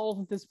to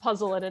solve this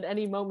puzzle, and at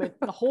any moment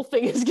the whole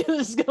thing is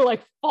gonna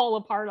like fall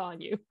apart on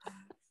you.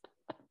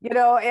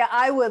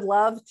 I would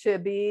love to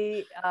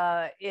be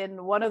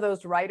in one of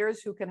those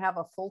writers who can have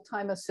a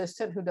full-time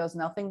assistant who does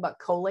nothing but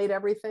collate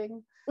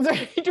everything.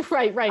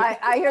 Right.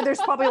 I hear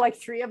there's probably like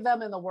 3 of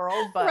them in the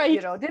world, but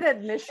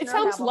didn't Mishner? It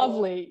sounds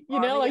lovely,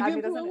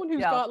 like someone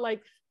who's got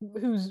like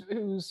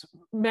who's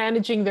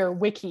managing their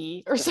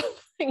wiki or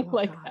something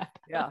like that.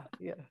 Yeah.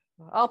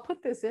 I'll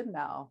put this in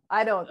now.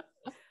 I don't.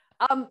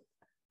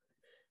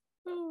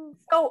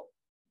 So,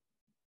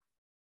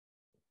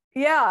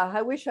 yeah,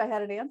 I wish I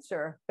had an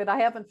answer, but I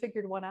haven't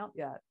figured one out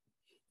yet.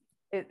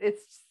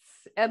 It's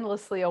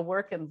endlessly a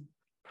work in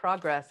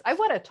progress. I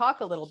want to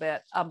talk a little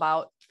bit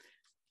about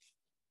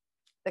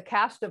the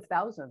cast of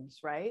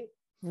thousands, right?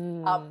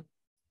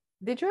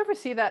 Did you ever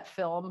see that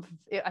film?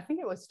 I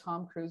think it was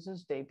Tom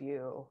Cruise's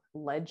debut,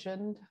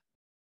 Legend.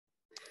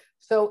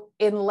 So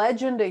in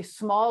Legend, a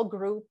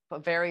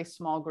very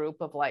small group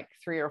of like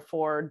 3 or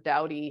 4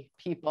 dowdy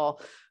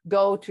people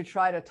go to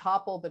try to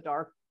topple the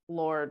Dark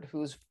Lord,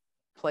 who's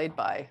played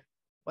by,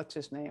 what's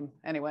his name?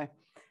 Anyway.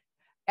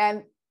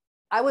 And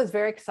I was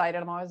very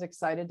excited. I'm always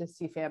excited to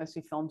see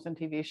fantasy films and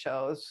TV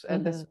shows.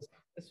 And this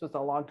was a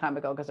long time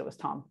ago because it was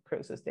Tom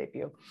Cruise's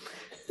debut.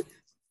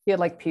 He had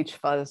like peach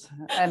fuzz,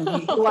 and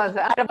he was,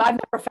 I've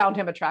never found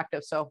him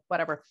attractive, so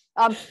whatever.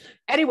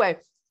 Anyway.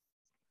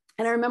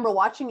 And I remember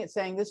watching it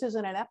saying, this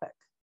isn't an epic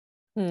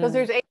because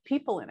there's 8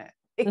 people in it.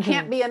 It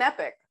can't be an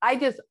epic.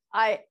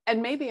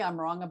 And maybe I'm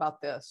wrong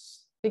about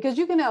this, because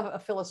you can have a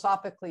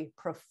philosophically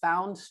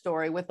profound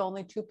story with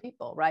only 2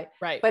 people, right?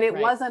 Right. But it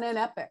wasn't an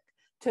epic.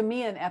 To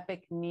me, an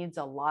epic needs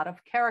a lot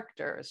of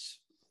characters.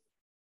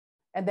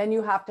 And then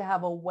you have to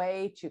have a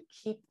way to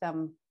keep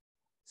them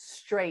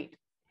straight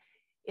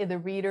in the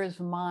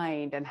reader's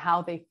mind and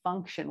how they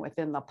function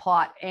within the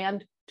plot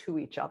and to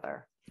each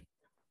other.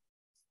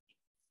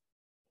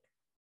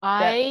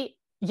 I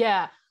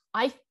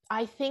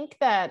think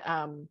that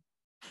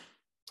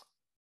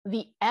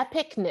the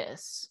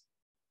epicness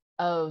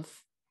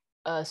of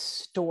a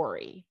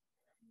story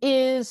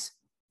is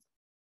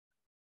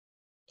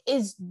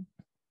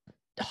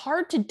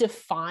hard to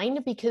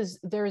define because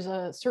there's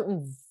a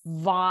certain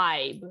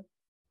vibe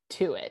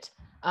to it.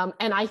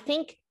 And I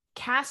think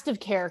cast of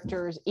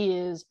characters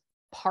is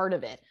part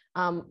of it,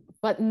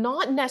 but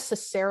not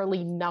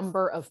necessarily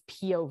number of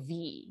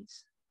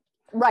POVs.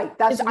 Right.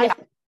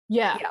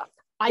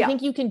 I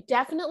think you can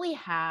definitely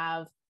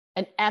have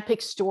an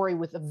epic story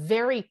with a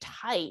very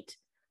tight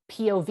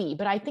POV,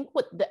 but I think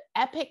what the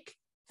epic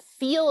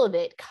feel of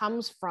it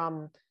comes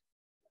from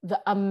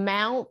the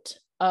amount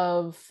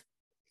of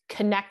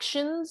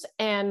connections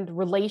and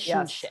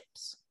relationships.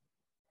 Yes.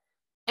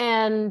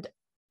 And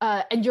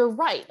you're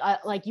right.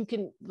 Like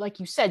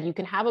you said, you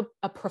can have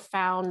a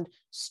profound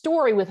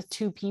story with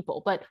two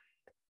people, but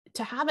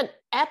to have an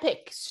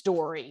epic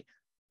story,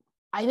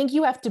 I think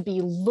you have to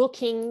be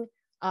looking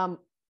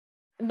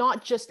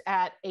not just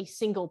at a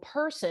single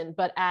person,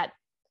 but at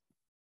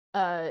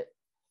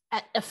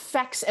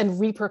effects and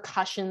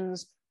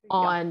repercussions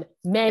on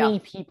many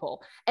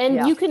people.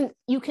 And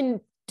you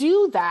can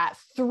do that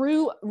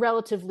through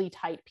relatively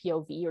tight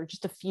POV or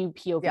just a few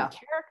POV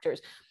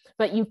characters,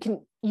 but you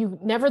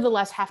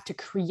nevertheless have to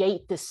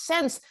create this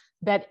sense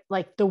that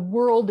like the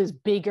world is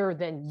bigger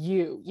than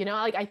you,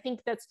 like I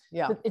think that's,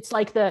 it's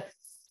like the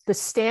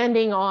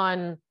standing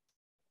on,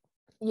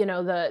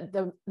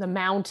 the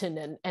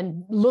mountain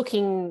and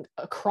looking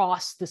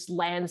across this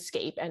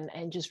landscape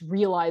and just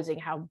realizing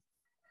how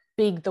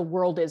big the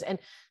world is. And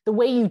the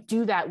way you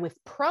do that with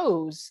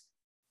prose,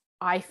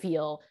 I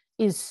feel,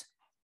 is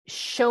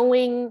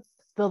showing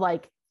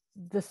the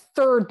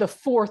third, the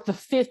fourth, the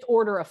fifth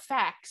order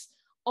effects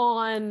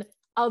on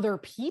other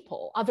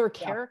people, other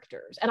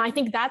characters. And I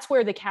think that's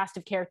where the cast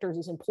of characters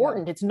is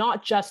important. It's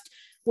not just,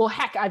 well,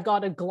 heck, I've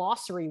got a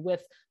glossary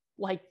with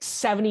like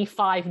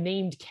 75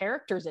 named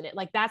characters in it.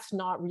 Like, that's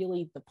not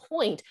really the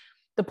point.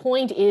 The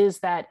point is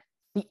that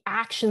the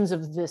actions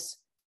of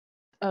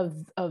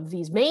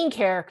these main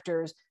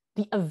characters,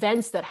 the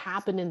events that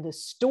happen in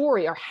this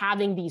story, are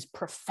having these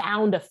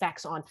profound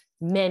effects on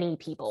many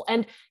people.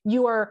 And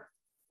you're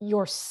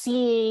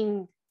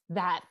seeing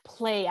that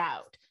play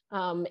out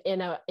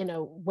in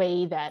a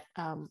way that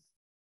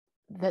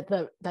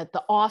the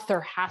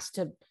author has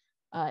to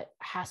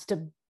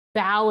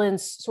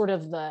balance sort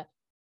of the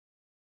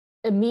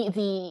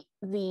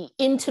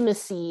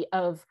intimacy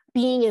of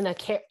being in a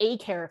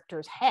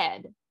character's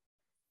head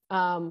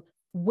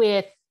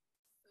with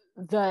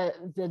the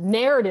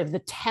narrative, the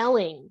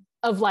telling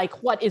of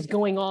like what is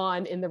going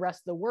on in the rest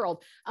of the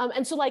world.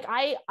 And so like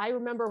I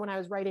remember when I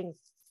was writing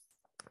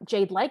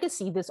Jade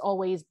Legacy, this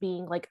always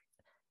being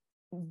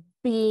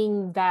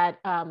that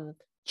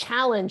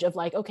challenge of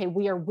like, okay,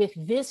 we are with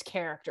this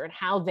character and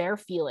how they're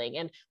feeling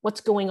and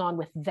what's going on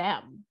with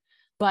them,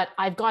 but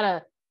I've got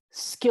to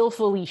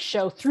skillfully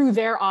show through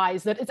their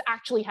eyes that it's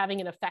actually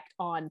having an effect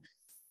on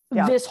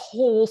this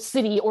whole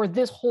city or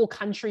this whole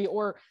country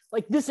or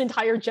like this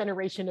entire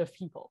generation of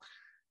people.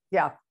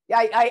 Yeah,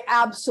 I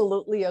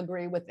absolutely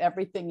agree with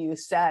everything you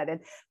said.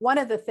 And one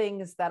of the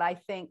things that I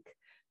think,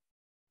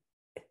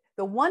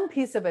 the one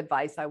piece of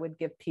advice I would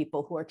give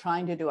people who are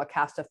trying to do a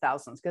cast of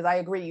thousands, because I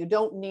agree, you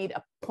don't need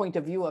a point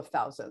of view of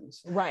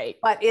thousands. Right.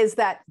 But is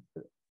that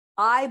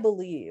I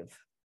believe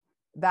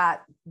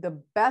that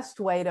the best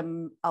way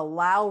to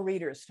allow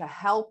readers, to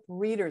help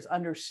readers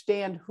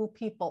understand who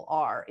people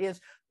are, is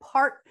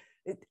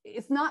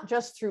it's not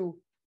just through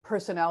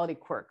personality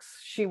quirks.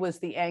 She was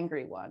the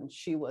angry one.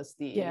 She was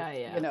the,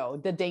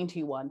 the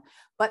dainty one,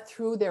 but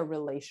through their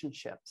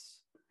relationships,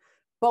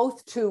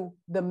 both to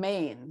the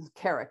main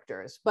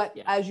characters, but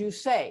as you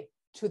say,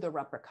 to the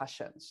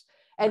repercussions.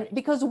 And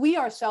because we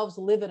ourselves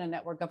live in a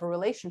network of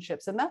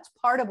relationships, and that's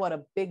part of what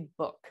a big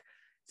book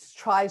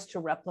tries to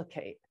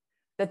replicate,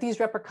 that these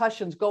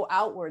repercussions go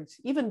outwards,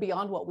 even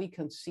beyond what we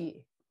can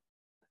see.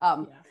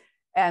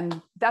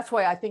 And that's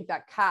why I think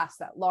that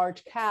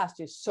large cast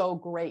is so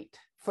great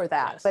for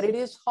that. Yes. But it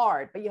is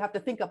hard, but you have to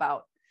think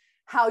about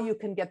how you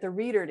can get the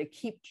reader to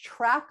keep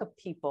track of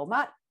people,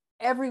 not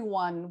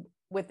everyone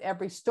with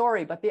every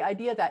story, but the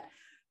idea that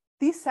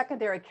these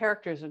secondary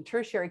characters and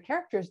tertiary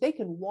characters, they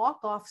can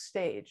walk off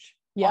stage,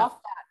 off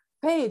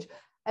that page,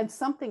 and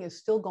something is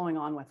still going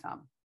on with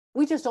them.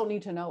 We just don't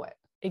need to know it.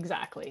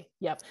 Exactly.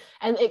 Yep.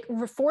 And it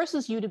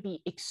forces you to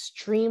be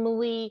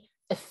extremely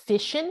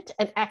efficient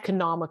and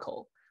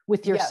economical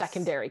with your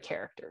secondary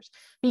characters,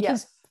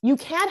 because you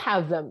can't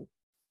have them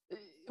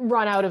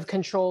run out of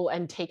control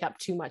and take up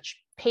too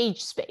much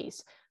page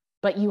space,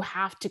 but you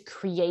have to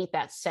create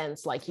that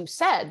sense, like you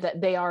said,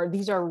 that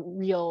these are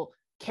real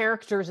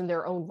characters in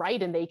their own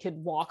right, and they could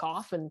walk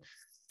off and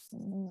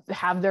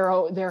have their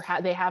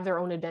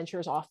own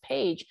adventures off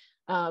page,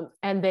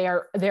 and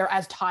they're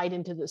as tied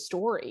into the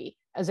story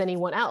as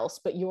anyone else,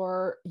 but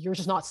you're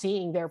just not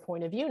seeing their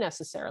point of view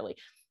necessarily.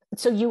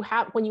 So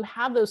when you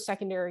have those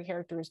secondary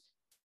characters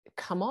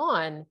come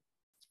on,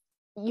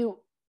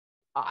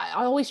 I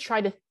always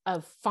try to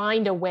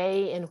find a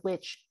way in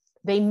which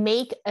they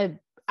make an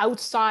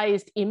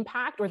outsized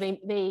impact, or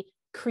they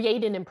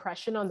create an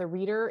impression on the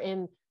reader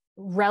in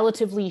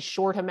relatively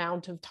short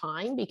amount of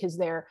time, because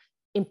they're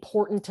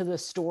important to the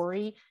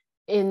story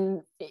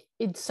in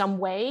some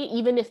way,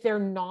 even if they're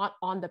not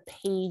on the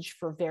page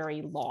for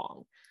very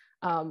long.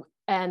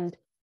 And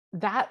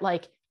that,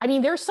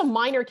 there's some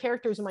minor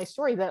characters in my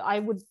story that I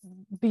would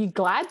be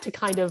glad to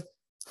kind of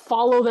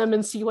follow them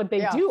and see what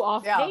they do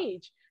off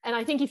page. And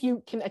I think if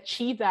you can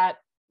achieve that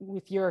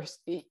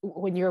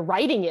when you're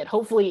writing it,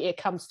 hopefully it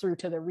comes through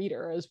to the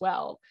reader as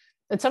well.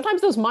 And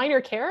sometimes those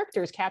minor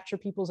characters capture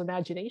people's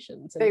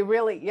imaginations. They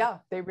really, yeah,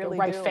 they really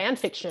write do. fan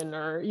fiction,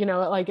 or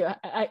like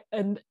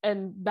and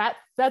that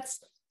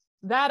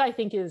I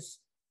think is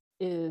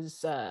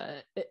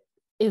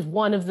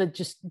one of the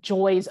just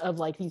joys of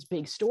like these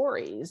big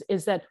stories,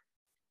 is that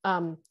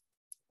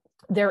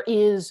there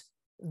is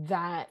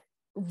that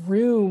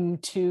room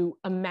to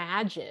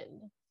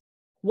imagine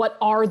what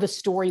are the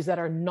stories that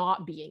are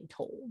not being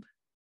told.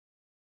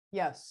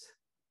 Yes.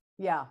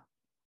 Yeah.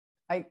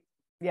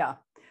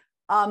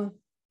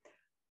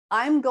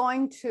 I'm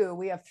going to,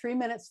 we have 3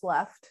 minutes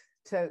left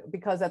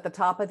because at the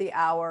top of the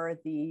hour,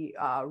 the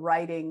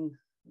writing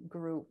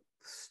group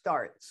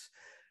starts.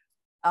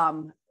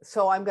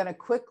 So I'm going to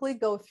quickly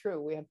go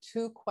through. We have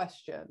 2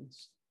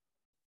 questions.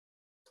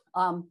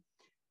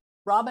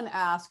 Robin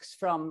asks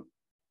from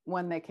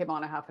when they came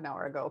on a half an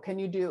hour ago, can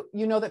you do,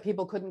 that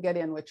people couldn't get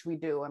in, which we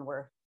do, and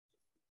we're,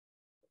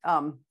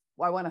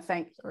 I want to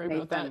thank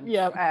Nathan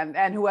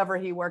and whoever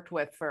he worked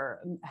with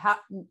for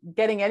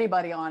getting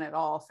anybody on at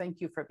all.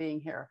 Thank you for being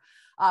here.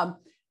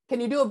 Can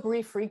you do a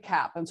brief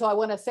recap? And so I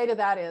want to say to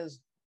that is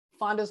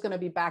Fonda's going to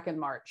be back in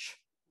March,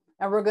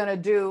 and we're going to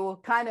do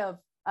kind of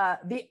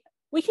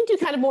we can do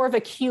kind of more of a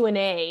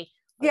Q&A.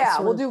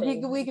 Yeah,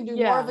 we can do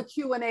more of a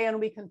Q&A, and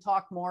we can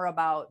talk more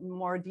about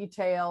more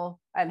detail,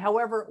 and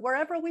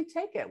wherever we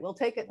take it, we'll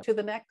take it to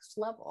the next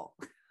level,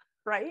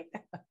 right?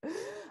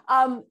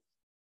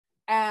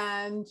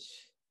 And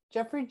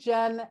Jeffrey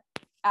Jen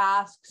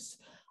asks,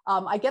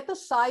 I get the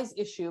size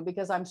issue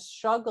because I'm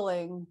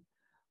struggling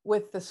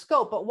with the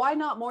scope, but why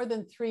not more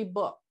than 3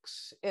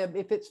 books?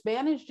 If it's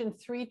managed in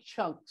 3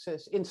 chunks,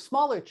 in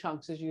smaller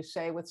chunks, as you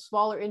say, with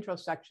smaller intro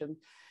sections,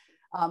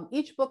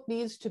 each book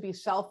needs to be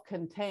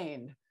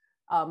self-contained.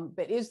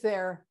 But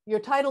your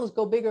title is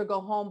Go Big or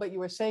Go Home, but you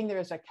were saying there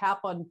is a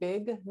cap on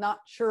big. Not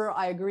sure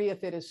I agree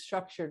if it is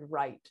structured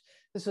right.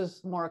 This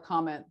is more a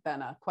comment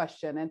than a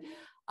question. And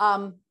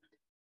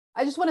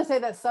I just want to say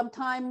that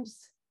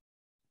sometimes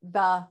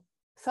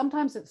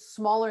it's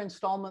smaller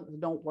installments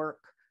don't work.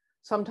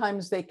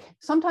 Sometimes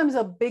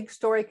a big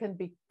story can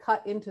be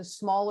cut into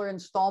smaller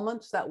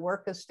installments that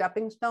work as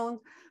stepping stones,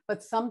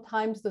 but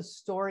sometimes the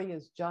story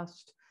is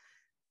just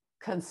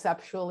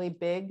conceptually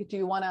big. Do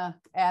you want to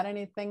add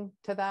anything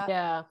to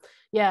that?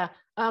 Yeah.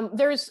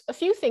 There's a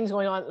few things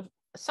going on.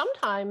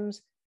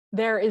 Sometimes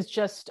there is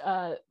just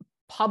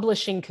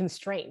publishing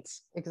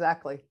constraints.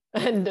 Exactly.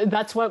 And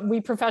that's what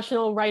we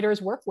professional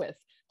writers work with.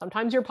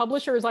 Sometimes your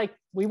publisher is like,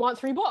 we want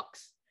 3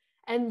 books.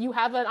 And you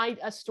have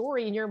a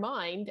story in your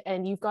mind,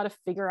 and you've got to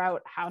figure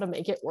out how to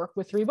make it work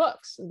with 3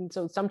 books. And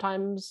so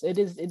sometimes it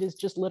is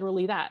just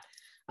literally that.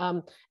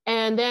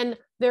 And then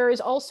there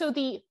is also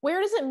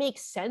where does it make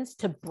sense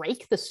to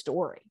break the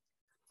story?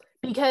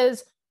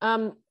 Because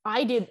some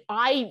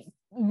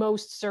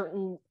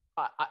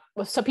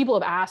people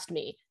have asked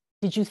me,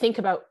 did you think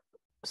about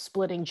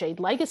splitting Jade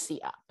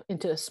Legacy up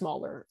into 2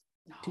 smaller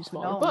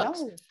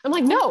books? No. I'm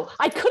like, no,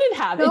 I couldn't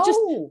have.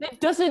 No.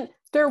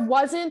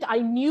 I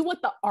knew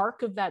what the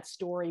arc of that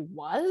story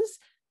was.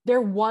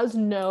 There was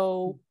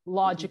no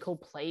logical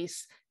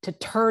place to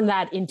turn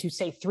that into,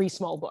 say, 3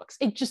 small books.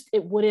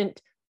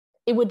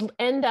 It would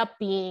end up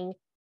being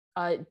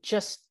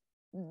just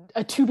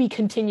a to be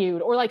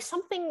continued, or like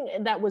something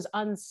that was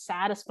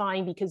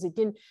unsatisfying because it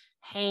didn't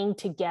hang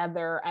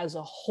together as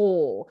a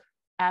whole,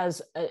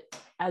 as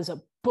a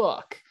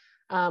book.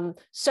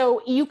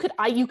 So you could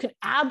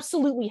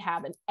absolutely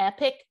have an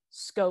epic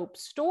scope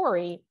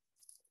story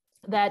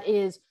that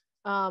is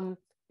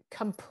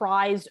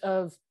comprised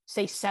of,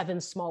 say,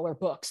 7 smaller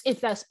books,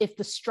 if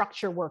the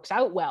structure works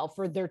out well,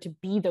 for there to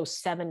be those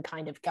 7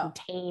 kind of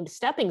contained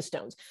stepping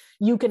stones.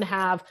 You can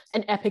have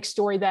an epic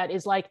story that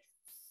is like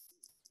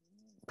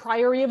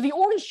Priory of the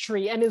Orange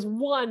Tree and is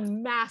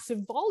 1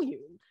 massive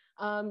volume.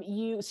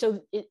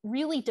 So it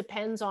really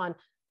depends on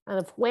kind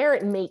of where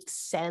it makes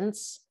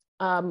sense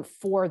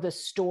for the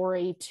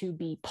story to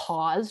be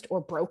paused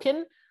or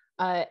broken,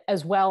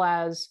 as well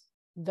as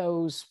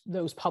those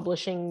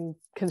publishing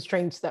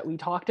constraints that we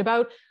talked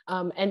about.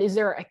 And is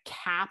there a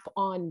cap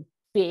on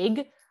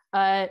big?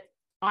 I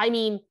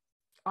mean,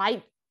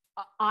 I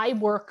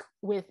work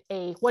with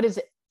what is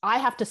it? I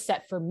have to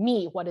set for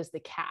me, what is the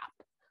cap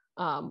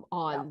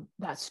on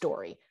that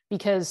story?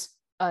 Because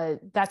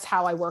that's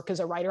how I work as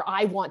a writer.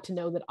 I want to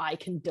know that I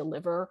can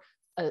deliver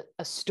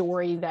a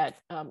story that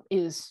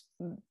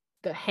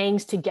that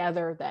hangs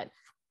together, that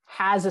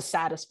has a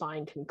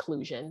satisfying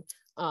conclusion.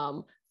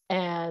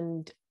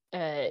 And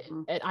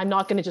I'm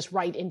not going to just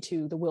write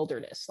into the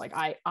wilderness. Like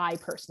I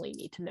personally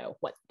need to know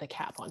what the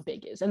cap on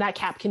big is, and that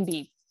cap can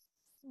be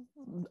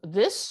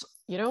this,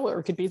 or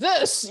it could be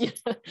this,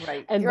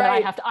 right? And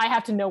right. I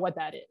have to know what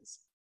that is.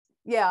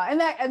 Yeah,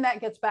 and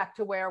that gets back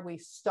to where we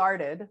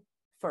started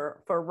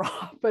for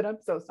Rob. But I'm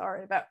so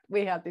sorry that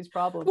we had these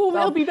problems. Well,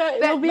 it'll be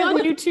on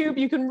YouTube.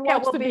 You can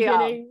watch the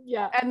beginning.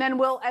 And then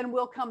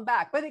we'll come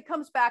back. But it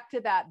comes back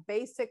to that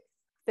basic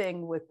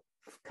thing with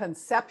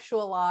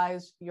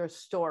conceptualize your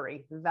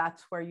story.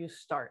 That's where you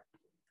start.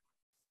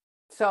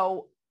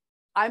 So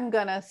I'm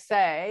gonna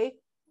say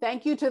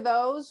thank you to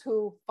those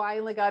who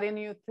finally got in.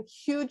 You,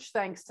 huge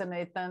thanks to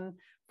Nathan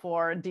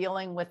for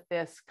dealing with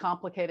this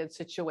complicated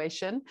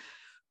situation.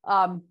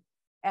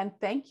 And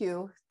thank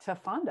you to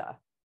Fonda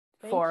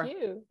for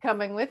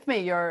coming with me.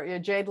 Your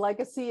Jade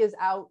Legacy is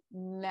out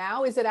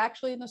now. Is it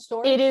actually in the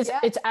store? It is.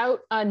 Yet? It's out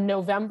on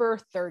November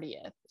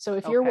 30th. So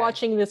if you're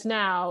watching this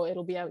now,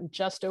 it'll be out in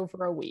just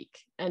over a week.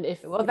 And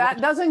if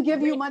that doesn't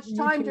give you much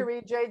time to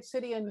read Jade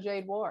City and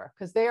Jade War,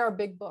 because they are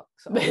big books.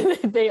 So.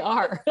 They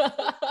are.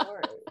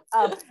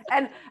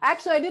 And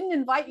actually, I didn't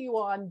invite you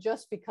on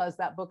just because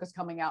that book is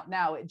coming out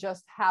now. It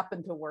just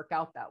happened to work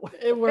out that way.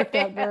 It worked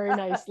out very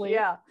nicely.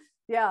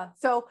 Yeah.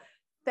 So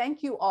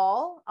thank you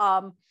all.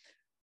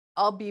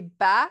 I'll be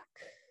back.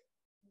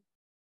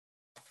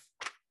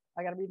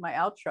 I got to read my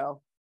outro.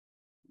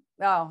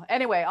 Oh,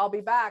 anyway, I'll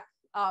be back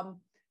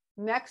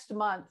next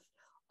month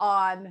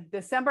on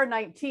December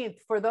 19th.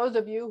 For those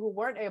of you who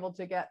weren't able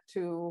to get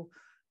to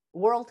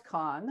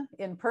Worldcon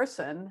in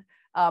person,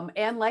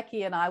 Ann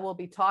Leckie and I will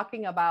be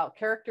talking about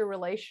character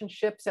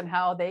relationships and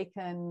how the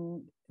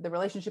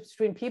relationships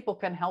between people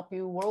can help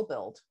you world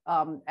build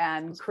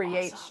and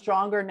create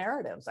stronger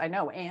narratives. I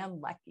know,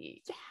 Ann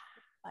Leckie. Yeah.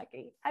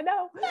 Leckie, I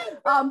know.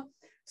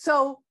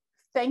 So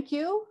thank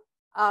you.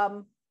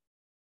 And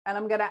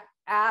I'm going to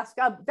ask,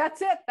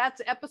 that's it.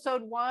 That's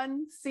episode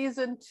 1,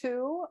 season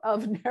 2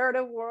 of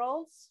Narrative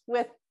Worlds,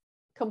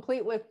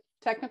 complete with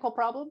technical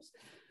problems.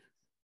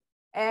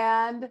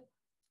 And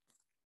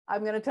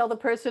I'm going to tell the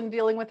person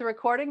dealing with the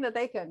recording that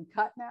they can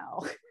cut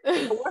now.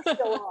 We're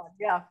still on.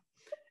 Yeah.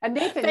 And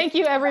Nathan, thank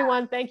you,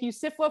 everyone. Thank you,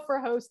 SFWA, for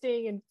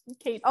hosting, and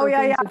Kate. Oh,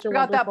 yeah. I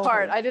forgot that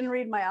part. I didn't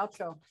read my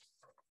outro.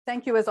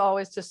 Thank you, as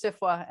always, to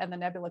SFWA and the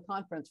Nebula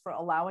Conference for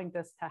allowing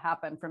this to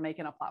happen, for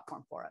making a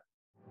platform for it.